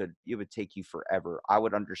it would take you forever. I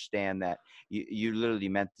would understand that you literally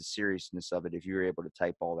meant the seriousness of it if you were able to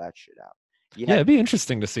type all that shit out. Yeah, Yeah, it'd be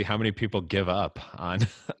interesting to see how many people give up on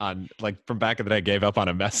on like from back in the day gave up on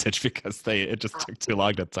a message because it just took too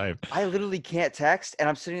long to type. I literally can't text, and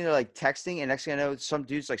I'm sitting there like texting, and next thing I know, some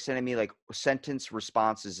dude's like sending me like sentence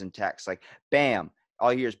responses in text, like bam,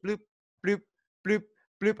 all you hear is bloop, bloop, bloop,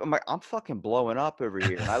 bloop. I'm like, I'm fucking blowing up over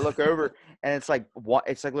here, and I look over, and it's like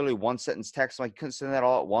literally one sentence text. I'm like, you couldn't send that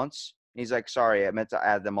all at once. And he's like, sorry, I meant to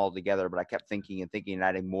add them all together, but I kept thinking and thinking and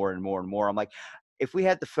adding more and more and more. I'm like, if we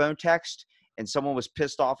had the phone text and someone was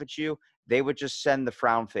pissed off at you, they would just send the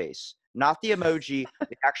frown face, not the emoji,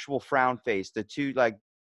 the actual frown face, the two like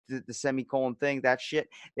the semicolon thing, that shit.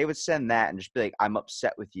 They would send that and just be like, I'm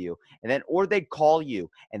upset with you. And then, or they'd call you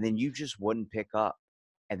and then you just wouldn't pick up.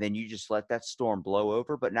 And then you just let that storm blow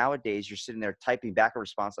over. But nowadays you're sitting there typing back a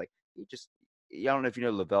response like, I don't know if you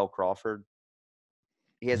know Lavelle Crawford.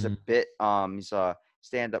 He has a Mm. bit, he's a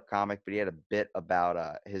stand-up comic, but he had a bit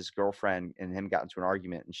about his girlfriend and him got into an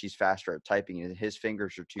argument and she's faster at typing and his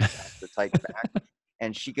fingers are too fast to type back.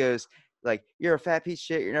 And she goes like, "You're a fat piece of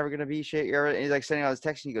shit. You're never gonna be shit." And he's like sending out his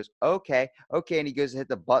text, and he goes, "Okay, okay." And he goes to hit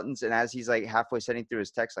the buttons, and as he's like halfway sending through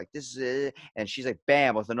his text, like this is it, and she's like,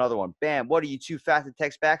 "Bam!" with another one, "Bam! What are you too fat to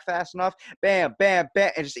text back fast enough?" "Bam! Bam!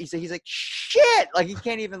 Bam!" And just he's like, "Shit!" Like he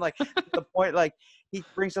can't even like the point. Like he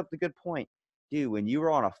brings up the good point, dude. When you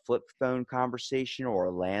were on a flip phone conversation or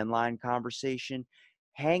a landline conversation,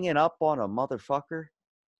 hanging up on a motherfucker,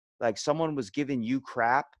 like someone was giving you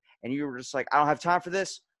crap, and you were just like, "I don't have time for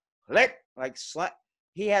this." Click, like slap.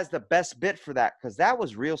 He has the best bit for that because that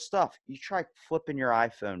was real stuff. You try flipping your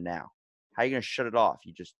iPhone now. How are you gonna shut it off?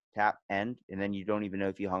 You just tap end, and then you don't even know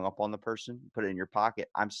if you hung up on the person. You put it in your pocket.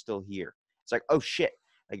 I'm still here. It's like, oh shit.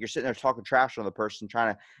 Like you're sitting there talking trash on the person,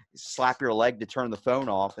 trying to slap your leg to turn the phone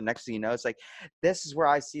off. And next thing you know, it's like, this is where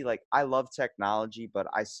I see, like, I love technology, but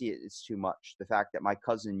I see it's too much. The fact that my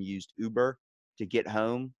cousin used Uber to get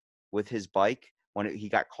home with his bike when he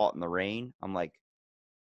got caught in the rain. I'm like,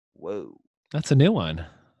 whoa. That's a new one. I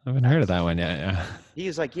haven't heard of that one yet. Yeah. He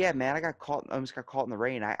was like, yeah, man, I almost got caught in the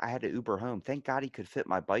rain. I had to Uber home. Thank God he could fit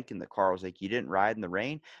my bike in the car. I was like, you didn't ride in the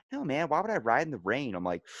rain? No, man, why would I ride in the rain? I'm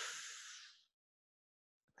like,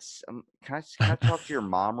 can I talk to your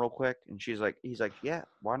mom real quick? And he's like, yeah,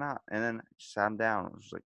 why not? And then I sat him down. I was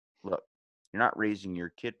like, look, you're not raising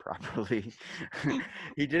your kid properly.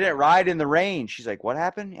 He didn't ride in the rain. She's like, what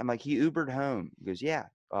happened? I'm like, he Ubered home. He goes, yeah,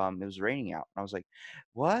 it was raining out. And I was like,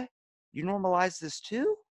 what? You normalize this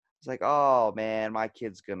too? It's like, oh man, my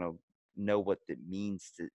kid's gonna know what it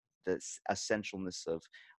means to the essentialness of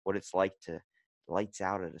what it's like to lights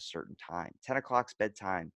out at a certain time. 10 o'clock's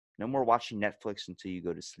bedtime. No more watching Netflix until you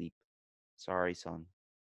go to sleep. Sorry, son.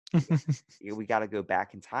 We got to go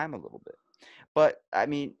back in time a little bit. But I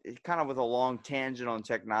mean, kind of with a long tangent on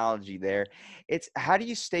technology there, it's how do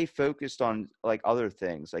you stay focused on like other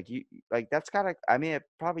things? Like that's gotta, I mean, it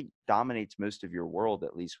probably dominates most of your world,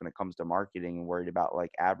 at least when it comes to marketing and worried about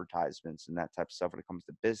like advertisements and that type of stuff when it comes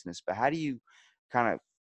to business. But how do you kind of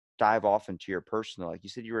dive off into your personal, like you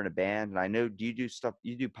said, you were in a band, and I know, do you do stuff,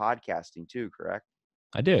 you do podcasting too, correct?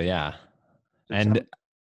 I do, yeah. So And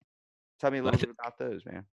tell me a little bit about those,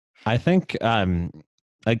 man. I think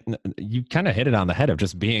like you kind of hit it on the head of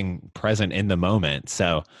just being present in the moment.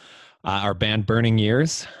 So our band Burning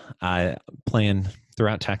Years, playing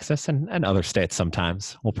throughout Texas and other states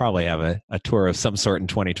sometimes. We'll probably have a tour of some sort in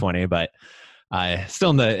 2020, but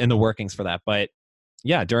still in the workings for that. But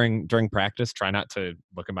yeah, during practice, try not to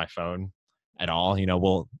look at my phone at all. You know,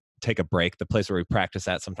 we'll take a break. The place where we practice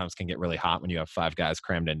at sometimes can get really hot when you have 5 guys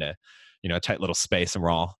crammed into, you know, a tight little space, and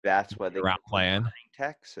we're all That's why they around playing.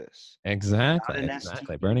 Texas. Exactly. Not an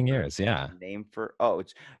Exactly. STD. Burning Years. Yeah. Name for, oh,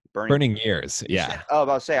 it's Burning Years. You Yeah. said, oh,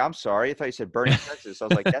 about to say, I'm sorry. I thought you said Burning Texas. I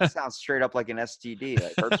was like, that sounds straight up like an STD.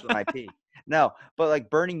 Like hurts when I pee. No, but like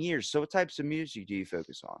Burning Years. So what types of music do you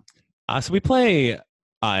focus on? So we play.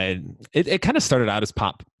 It kind of started out as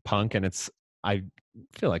pop punk, and I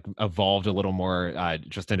feel like evolved a little more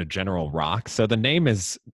just into general rock. So the name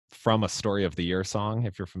is from a Story of the Year song,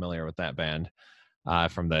 if you're familiar with that band,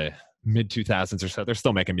 from the mid 2000s or so. They're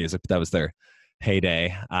still making music, but that was their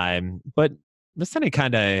heyday. But just any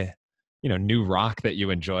kind of, you know, new rock that you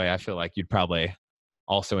enjoy, I feel like you'd probably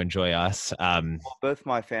also enjoy us. Well, both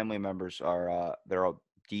my family members are they're all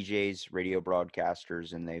DJs, radio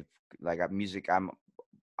broadcasters, and they've like got music.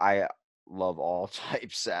 I love all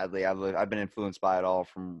types. Sadly, I've been influenced by it all,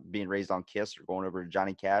 from being raised on Kiss or going over to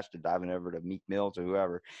Johnny Cash to diving over to Meek Mill to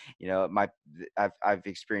whoever. You know, I've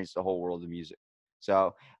experienced the whole world of music.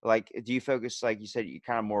 So, like, do you focus, like you said, you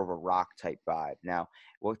kind of more of a rock type vibe? Now,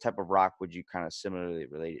 what type of rock would you kind of similarly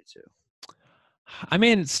relate it to? I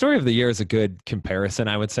mean, Story of the Year is a good comparison,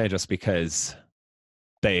 I would say, just because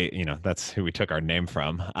you know, that's who we took our name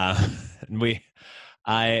from. And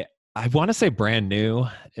I want to say Brand New.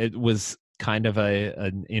 It was kind of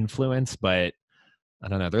an influence, but I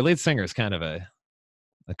don't know. Their lead singer is kind of a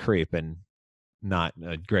creep and not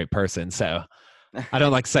a great person, so I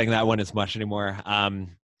don't like saying that one as much anymore. I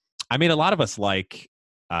mean, a lot of us like,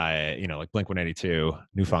 you know, like Blink-182,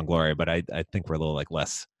 Newfound Glory, but I think we're a little like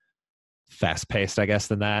less fast paced, I guess,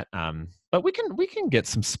 than that. But we can get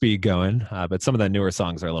some speed going. But some of the newer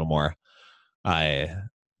songs are a little more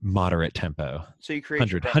moderate tempo. So you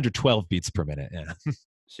create 112 beats per minute. Yeah.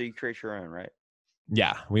 So you create your own, right?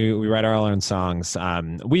 Yeah, we write our own songs.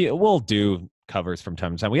 We'll do covers from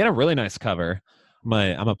time to time. We had a really nice cover. I'm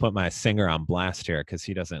gonna put my singer on blast here because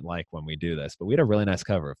he doesn't like when we do this. But we had a really nice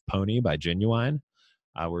cover of "Pony" by Genuine,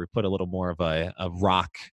 where we put a little more of a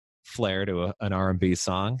rock flair to an R&B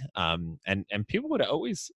song. And people would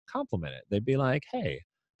always compliment it. They'd be like, "Hey,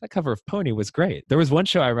 that cover of Pony was great." There was one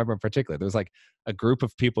show I remember in particular. There was like a group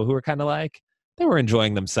of people who were kind of like, they were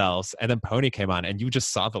enjoying themselves, and then Pony came on, and you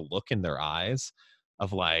just saw the look in their eyes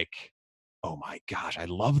of like, "Oh my gosh, I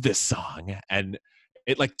love this song." And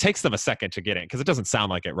it like takes them a second to get in because it doesn't sound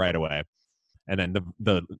like it right away. And then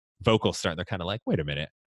the vocals start, they're kind of like, "Wait a minute,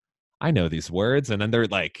 I know these words." And then they're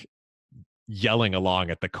like yelling along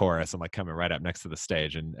at the chorus and like coming right up next to the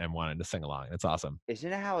stage and wanting to sing along. It's awesome.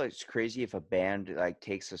 Isn't it how it's crazy if a band like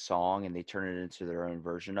takes a song and they turn it into their own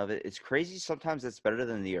version of it? It's crazy. Sometimes it's better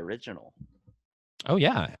than the original. Oh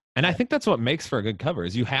yeah. And I think that's what makes for a good cover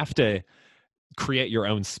is you have to create your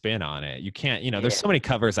own spin on it. You can't, you know, there's so many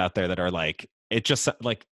covers out there that are like, it just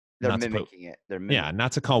like they're mimicking it. They're mimicking. Yeah,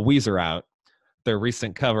 not to call Weezer out, their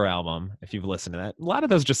recent cover album, if you've listened to that, a lot of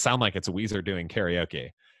those just sound like it's Weezer doing karaoke.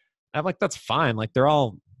 I'm like, that's fine. Like they're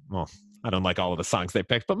all, well, I don't like all of the songs they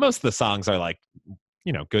picked, but most of the songs are like,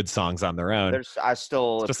 you know, good songs on their own. It's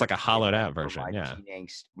just like a hollowed out version. Yeah.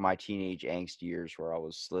 My teenage angst years where I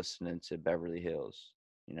was listening to Beverly Hills.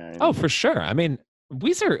 You know what I mean? Oh, for sure. I mean,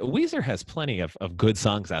 Weezer has plenty of good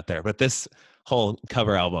songs out there, but this whole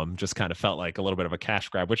cover album just kind of felt like a little bit of a cash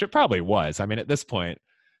grab, which it probably was. I mean, at this point,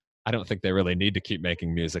 I don't think they really need to keep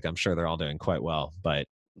making music. I'm sure they're all doing quite well, but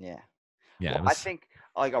yeah. Yeah, well, I think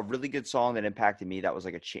like a really good song that impacted me that was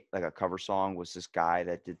like like a cover song was this guy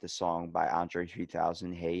that did the song by Andre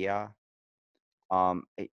 3000, Hey Ya.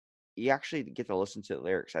 It, you actually get to listen to the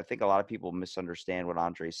lyrics. I think a lot of people misunderstand what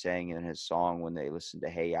Andre's saying in his song when they listen to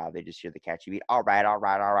Hey Ya. They just hear the catchy beat, all right,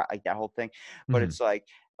 like that whole thing. But Mhm. it's like,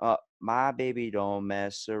 my baby don't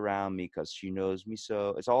mess around me because she knows me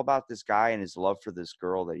so. It's all about this guy and his love for this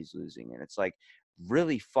girl that he's losing. And it's like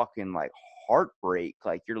really fucking like heartbreak.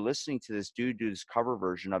 Like you're listening to this dude do this cover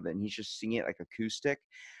version of it and he's just singing it like acoustic.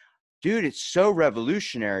 Dude, it's so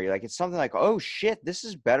revolutionary. Like it's something like, oh shit, this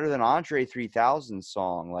is better than Andre 3000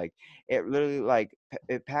 song. Like it literally like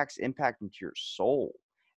it packs impact into your soul.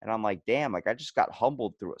 And I'm like, damn, like I just got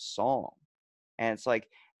humbled through a song. And it's like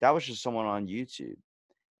that was just someone on YouTube.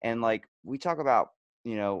 And like we talk about, a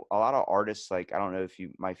lot of artists, like I don't know if you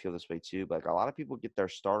might feel this way too, but like a lot of people get their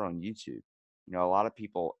start on YouTube. A lot of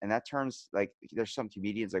people, and that turns like there's some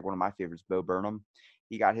comedians, like one of my favorites, Bo Burnham.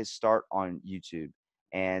 He got his start on YouTube,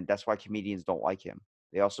 and that's why comedians don't like him.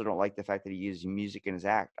 They also don't like the fact that he uses music in his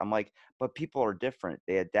act. I'm like, but people are different.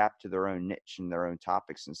 They adapt to their own niche and their own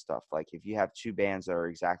topics and stuff. Like if you have two bands that are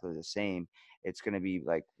exactly the same, it's going to be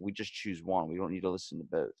like we just choose one. We don't need to listen to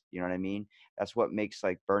both. You know what I mean? That's what makes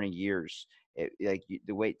like Burning Years, the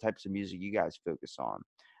way types of music you guys focus on,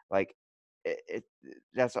 like it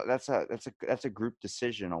that's a group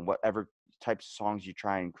decision on whatever types of songs you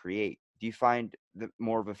try and create. Do you find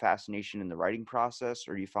more of a fascination in the writing process,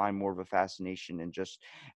 or do you find more of a fascination in just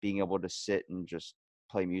being able to sit and just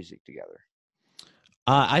play music together?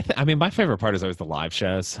 I mean, my favorite part is always the live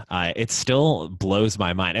shows. It still blows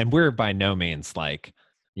my mind, and we're by no means like,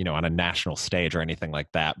 on a national stage or anything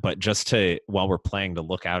like that. But just to while we're playing, to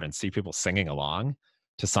look out and see people singing along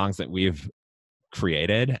to songs that we've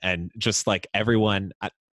created, and just like everyone,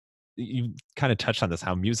 you kind of touched on this,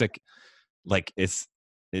 how music like it's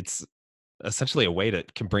essentially a way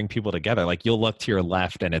that can bring people together. Like you'll look to your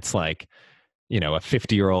left, and it's like a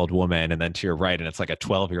 50-year-old woman, and then to your right and it's like a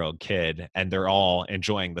 12-year-old kid, and they're all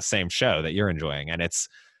enjoying the same show that you're enjoying. And it's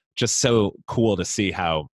just so cool to see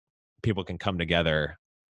how people can come together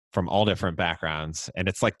from all different backgrounds, and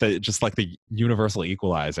it's like the universal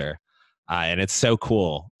equalizer. And it's so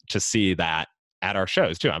cool to see that at our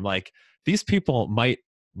shows too. I'm like, these people might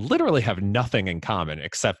literally have nothing in common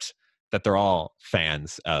except that they're all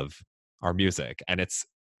fans of our music, and it's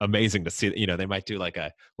amazing to see. They might do like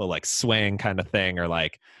a little like swaying kind of thing, or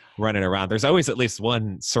like running around. There's always at least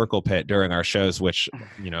one circle pit during our shows, which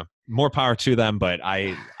more power to them, but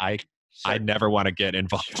I Start never want to get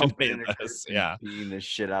involved in jumping any of in a group this. and Yeah. beating the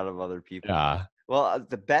shit out of other people. Yeah. Well,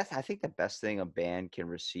 I think the best thing a band can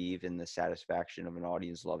receive in the satisfaction of an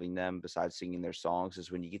audience loving them, besides singing their songs,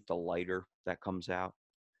 is when you get the lighter that comes out.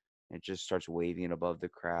 It just starts waving above the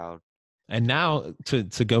crowd. And now to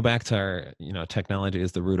go back to our, technology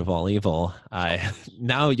is the root of all evil.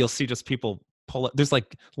 Now you'll see just people pull it. There's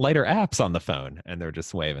like lighter apps on the phone, and they're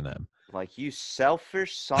just waving them. Like, you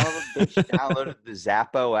selfish son of a bitch downloaded the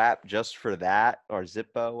Zappo app just for that, or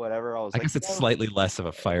Zippo, whatever. I was I like, guess it's no. slightly less of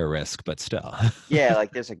a fire risk, but still. Yeah,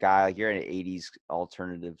 like there's a guy, like you're in an 80s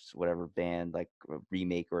alternatives, whatever band, like a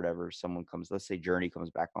remake or whatever. Someone comes, let's say Journey comes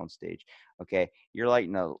back on stage. Okay, you're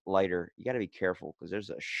lighting a lighter. You got to be careful because there's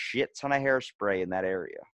a shit ton of hairspray in that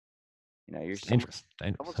area. You're It's dangerous.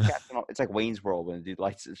 someone's Dangerous. catching on. It's like Wayne's World when the dude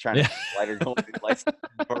lights is trying to Yeah. lighter going through lights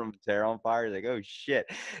from tear on fire. Like, oh shit.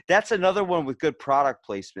 That's another one with good product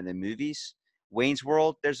placement in movies. Wayne's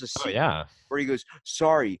World, there's a Oh scene yeah. where he goes,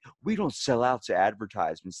 sorry, we don't sell out to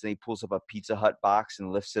advertisements. Then he pulls up a Pizza Hut box and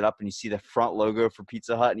lifts it up, and you see the front logo for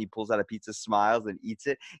Pizza Hut, and he pulls out a pizza, smiles, and eats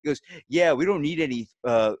it. He goes, yeah, we don't need any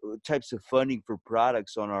types of funding for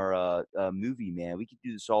products on our movie, man. We can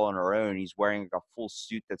do this all on our own. He's wearing like a full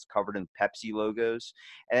suit that's covered in Pepsi logos.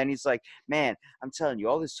 And then he's like, man, I'm telling you,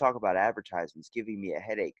 all this talk about advertisements giving me a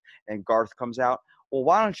headache. And Garth comes out, well,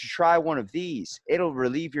 why don't you try one of these? It'll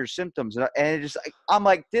relieve your symptoms. And it just like, I'm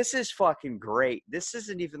like, this is fucking great. This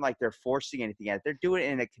isn't even like they're forcing anything at it. They're doing it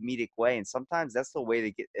in a comedic way. And sometimes that's the way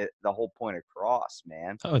they get the whole point across,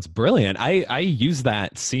 man. Oh, it's brilliant. I used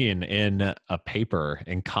that scene in a paper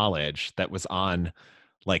in college that was on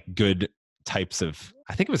like good types of,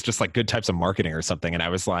 I think it was just like good types of marketing or something. And I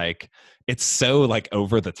was like, it's so like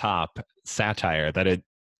over the top satire that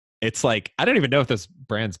it's like, I don't even know if this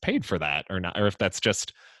brand's paid for that or not, or if that's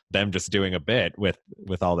just them just doing a bit with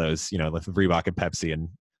all those, with Reebok and Pepsi. And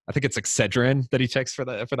I think it's Excedrin that he takes for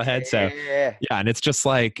the head. So Yeah. yeah. And it's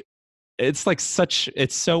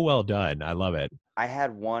so well done. I love it. I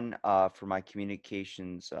had one for my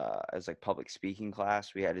communications as like public speaking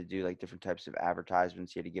class. We had to do like different types of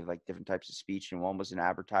advertisements. You had to give like different types of speech, and one was an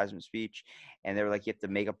advertisement speech. And they were like, you have to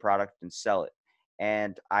make a product and sell it.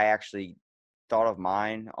 And I actually thought of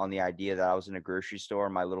mine on the idea that I was in a grocery store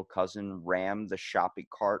and my little cousin rammed the shopping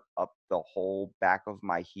cart up the whole back of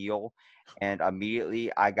my heel. And immediately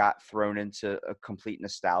I got thrown into a complete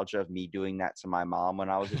nostalgia of me doing that to my mom when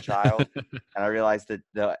I was a child. And I realized that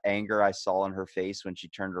the anger I saw on her face when she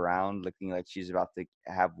turned around, looking like she's about to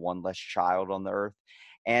have one less child on the earth.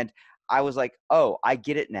 And I was like, oh, I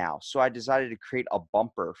get it now. So I decided to create a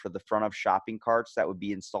bumper for the front of shopping carts that would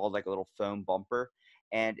be installed like a little foam bumper.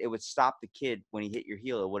 And it would stop the kid when he hit your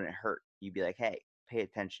heel. It wouldn't hurt. You'd be like, hey, pay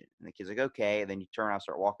attention. And the kid's like, okay. And then you turn around,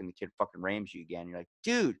 start walking. The kid fucking rams you again. You're like,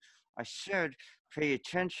 dude, I said pay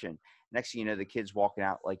attention. Next thing you know, the kid's walking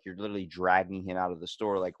out like you're literally dragging him out of the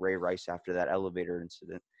store like Ray Rice after that elevator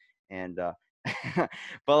incident. And,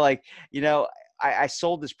 but like, I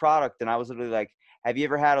sold this product and I was literally like, have you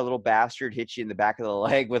ever had a little bastard hit you in the back of the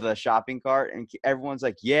leg with a shopping cart? And everyone's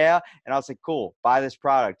like, yeah. And I was like, cool, buy this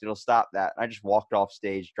product. It'll stop that. And I just walked off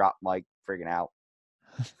stage, dropped mic, friggin' out.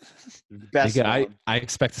 Best one. I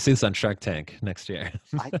expect to see this on Shark Tank next year.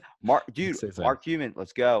 Mark So. Cuban,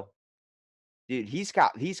 let's go. Dude, he's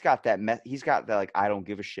got that like I don't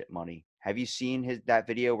give a shit money. Have you seen that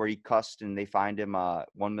video where he cussed and they fined him $1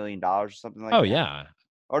 million or something like that? Oh yeah.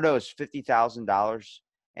 Or no, it's $50,000.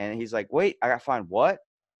 And he's like, wait, I got fined what?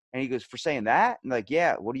 And he goes, for saying that? And like,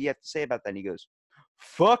 yeah, what do you have to say about that? And he goes,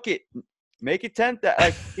 fuck it. Make it 10.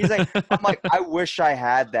 Like, he's like, I'm like, I wish I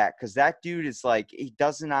had that. Cause that dude is like, he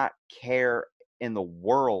does not care in the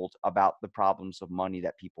world about the problems of money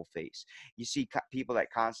that people face. You see people that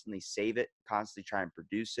constantly save it, constantly try and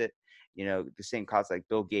produce it. The same concept like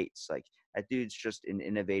Bill Gates, like that dude's just an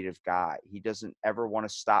innovative guy. He doesn't ever want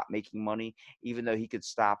to stop making money, even though he could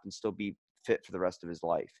stop and still be fit for the rest of his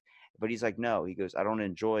life. But he's like, no, he goes, I don't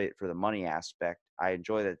enjoy it for the money aspect. I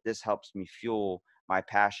enjoy that this helps me fuel my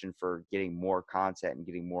passion for getting more content and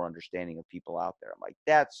getting more understanding of people out there. I'm like,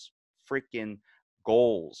 that's freaking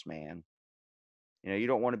goals, man. You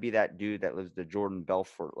don't want to be that dude that lives the Jordan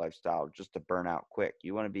Belfort lifestyle just to burn out quick.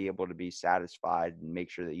 You want to be able to be satisfied and make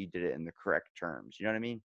sure that you did it in the correct terms. You know what I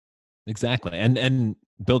mean? Exactly. And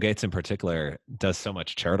Bill Gates in particular does so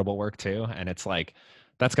much charitable work too. And it's like,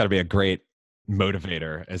 that's got to be a great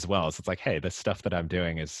motivator as well. So it's like, hey, this stuff that I'm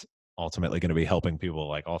doing is ultimately going to be helping people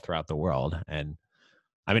like all throughout the world. And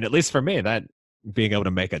I mean, at least for me, that being able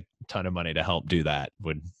to make a ton of money to help do that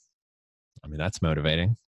that's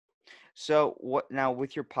motivating. So what now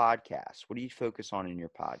with your podcast, what do you focus on in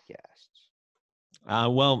your podcasts?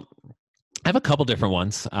 Well, I have a couple different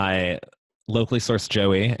ones. Locally Sourced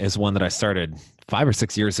Joey is one that I started 5 or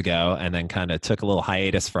 6 years ago and then kind of took a little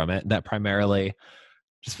hiatus from it. That primarily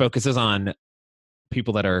just focuses on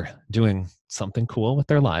people that are doing something cool with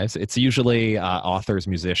their lives. It's usually authors,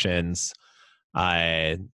 musicians,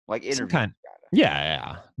 like interview.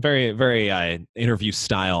 Yeah. Very, very interview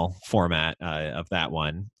style format of that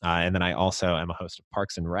one. And then I also am a host of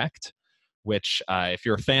Parks and Rec, which if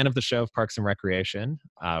you're a fan of the show of Parks and Recreation,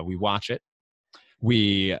 we watch it.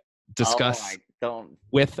 We discuss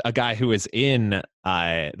with a guy who is in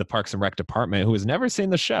the Parks and Rec department who has never seen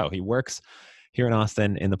the show. He works here in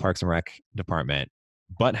Austin in the Parks and Rec department,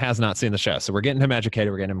 but has not seen the show. So we're getting him educated,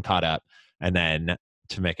 we're getting him caught up, and then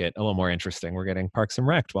to make it a little more interesting, we're getting Parks and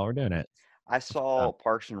Rec while we're doing it. I saw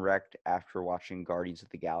Parks and Rec after watching Guardians of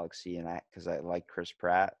the Galaxy, and because I like Chris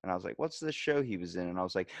Pratt, and I was like, "What's this show he was in?" And I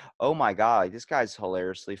was like, "Oh my god, this guy's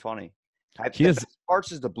hilariously funny." He is.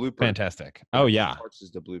 Parts is the bloopers. Fantastic. Oh yeah. Parts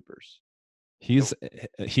is the bloopers.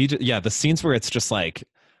 The scenes where it's just like,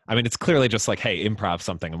 I mean, it's clearly just like, hey, improv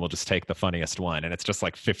something and we'll just take the funniest one. And it's just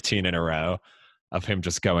like 15 in a row of him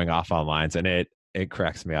just going off on lines. And it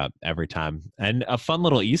cracks me up every time. And a fun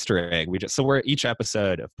little Easter egg. Each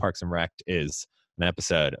episode of Parks and Rec is an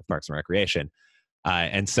episode of Parks and Recreation.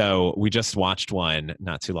 And so we just watched one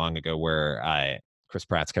not too long ago where Chris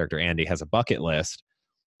Pratt's character, Andy, has a bucket list.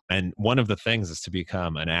 And one of the things is to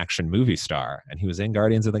become an action movie star. And he was in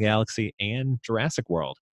Guardians of the Galaxy and Jurassic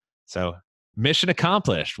World. So mission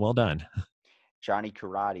accomplished. Well done. Johnny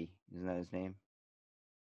Karate, isn't that his name?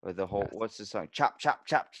 Or the whole, what's the song? Chop, chop,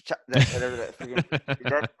 chop, chop.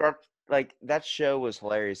 Like that show was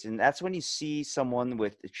hilarious. And that's when you see someone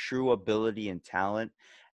with true ability and talent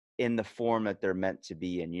in the form that they're meant to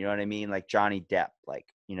be in. You know what I mean? Like Johnny Depp,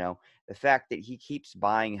 the fact that he keeps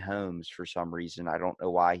buying homes for some reason. I don't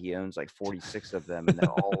know why. He owns like 46 of them and they're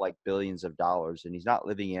all like billions of dollars, and he's not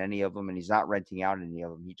living in any of them and he's not renting out any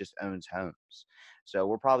of them. He just owns homes. So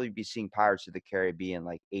we'll probably be seeing Pirates of the Caribbean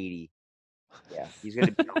like 80. Yeah, he's going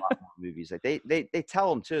to be in a lot more movies. Like they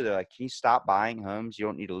tell him too. They're like, "Can you stop buying homes? You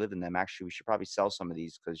don't need to live in them. Actually, we should probably sell some of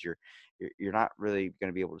these because you're not really going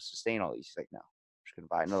to be able to sustain all these." He's like, "No, just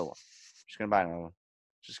gonna buy another one. Just gonna buy another one.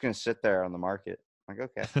 Just gonna sit there on the market. I'm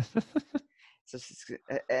like, okay.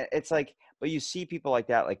 It's like, but you see people like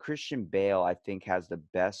that, like Christian Bale, I think has the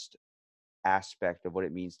best aspect of what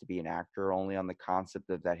it means to be an actor, only on the concept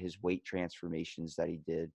of that his weight transformations that he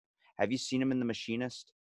did. Have you seen him in The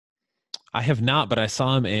Machinist? I have not, but I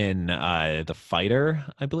saw him in The Fighter,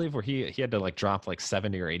 I believe, where he had to like drop like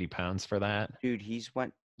 70 or 80 pounds for that. Dude,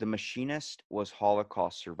 The Machinist was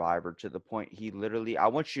Holocaust survivor to the point he literally, I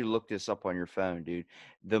want you to look this up on your phone, dude.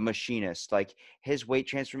 The Machinist, like his weight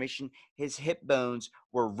transformation, his hip bones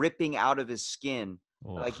were ripping out of his skin.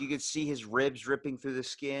 Like Ugh. you could see his ribs ripping through the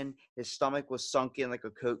skin. His stomach was sunk in like a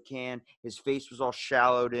Coke can. His face was all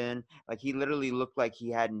shallowed in. Like he literally looked like he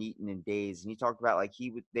hadn't eaten in days. And he talked about like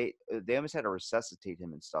they almost had to resuscitate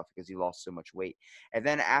him and stuff because he lost so much weight. And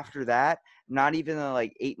then after that, not even in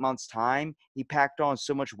like 8 months time, he packed on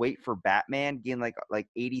so much weight for Batman, gained like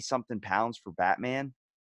 80 something pounds for Batman.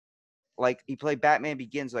 Like he played Batman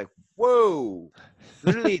Begins, like, whoa.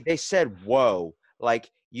 Literally, they said, whoa, like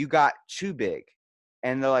you got too big.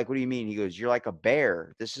 And they're like, what do you mean? He goes, you're like a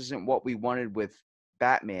bear. This isn't what we wanted with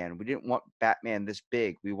Batman. We didn't want Batman this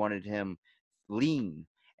big. We wanted him lean.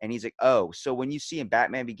 And he's like, oh, so when you see in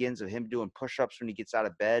Batman Begins of him doing push-ups when he gets out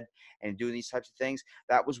of bed and doing these types of things,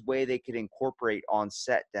 that was way they could incorporate on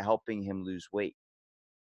set to helping him lose weight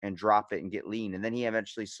and drop it and get lean. And then he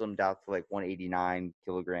eventually slimmed out to like 189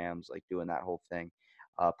 kilograms, like doing that whole thing,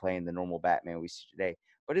 playing the normal Batman we see today.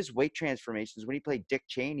 But his weight transformations, when he played Dick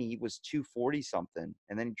Cheney, he was 240 something.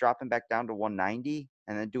 And then he dropped him back down to 190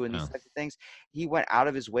 and then doing these Oh. types of things. He went out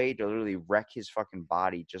of his way to literally wreck his fucking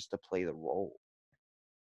body just to play the role.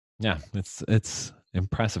 Yeah, it's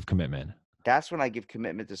impressive commitment. That's when I give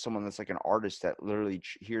commitment to someone that's like an artist that literally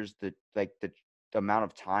hears the amount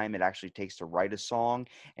of time it actually takes to write a song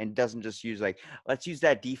and doesn't just use like, let's use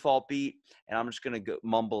that default beat and I'm just gonna go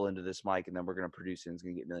mumble into this mic and then we're gonna produce it and it's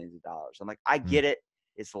gonna get millions of dollars. I'm like, I Mm, get it.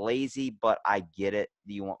 It's lazy, but I get it.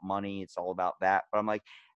 Do you want money? It's all about that. But I'm like,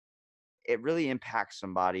 it really impacts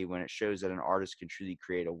somebody when it shows that an artist can truly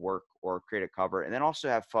create a work or create a cover and then also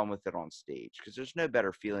have fun with it on stage, because there's no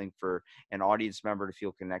better feeling for an audience member to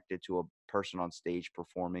feel connected to a person on stage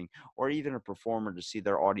performing, or even a performer to see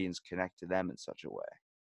their audience connect to them in such a way.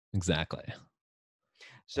 exactly.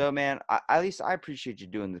 So man, at least I appreciate you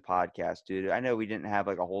doing the podcast, dude. I know we didn't have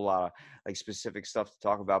like a whole lot of like specific stuff to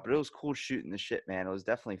talk about, but it was cool shooting the shit, man. It was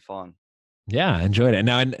definitely fun. Yeah, I enjoyed it.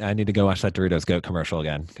 Now I need to go watch that Doritos Goat commercial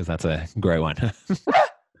again because that's a great one. Like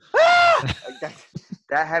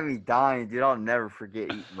that had me dying, dude. I'll never forget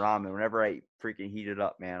eating ramen. Whenever I freaking heat it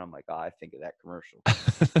up, man, I'm like, oh, I think of that commercial.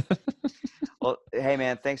 Well, hey,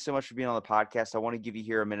 man, thanks so much for being on the podcast. I want to give you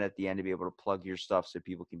here a minute at the end to be able to plug your stuff so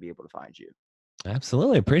people can be able to find you.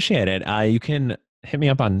 Absolutely appreciate it. You can hit me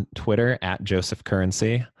up on Twitter at Joseph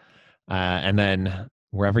Currency, and then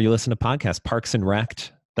wherever you listen to podcasts, Parks and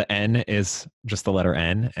Rect. The N is just the letter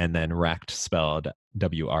N, and then Rect spelled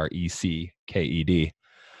WRECKED.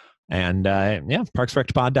 And yeah,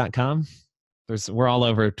 parksrectpod.com. We're all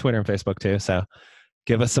over Twitter and Facebook too. So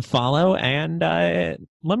give us a follow and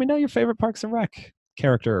let me know your favorite Parks and Rec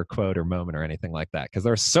character or quote or moment or anything like that, because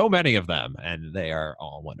there are so many of them and they are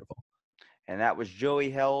all wonderful. And that was Joey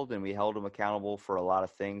Held, and we held him accountable for a lot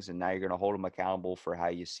of things. And now you're going to hold him accountable for how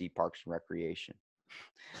you see Parks and Recreation.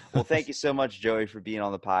 Well, thank you so much, Joey, for being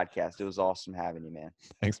on the podcast. It was awesome having you, man.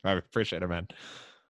 Thanks, Robert. Appreciate it, man.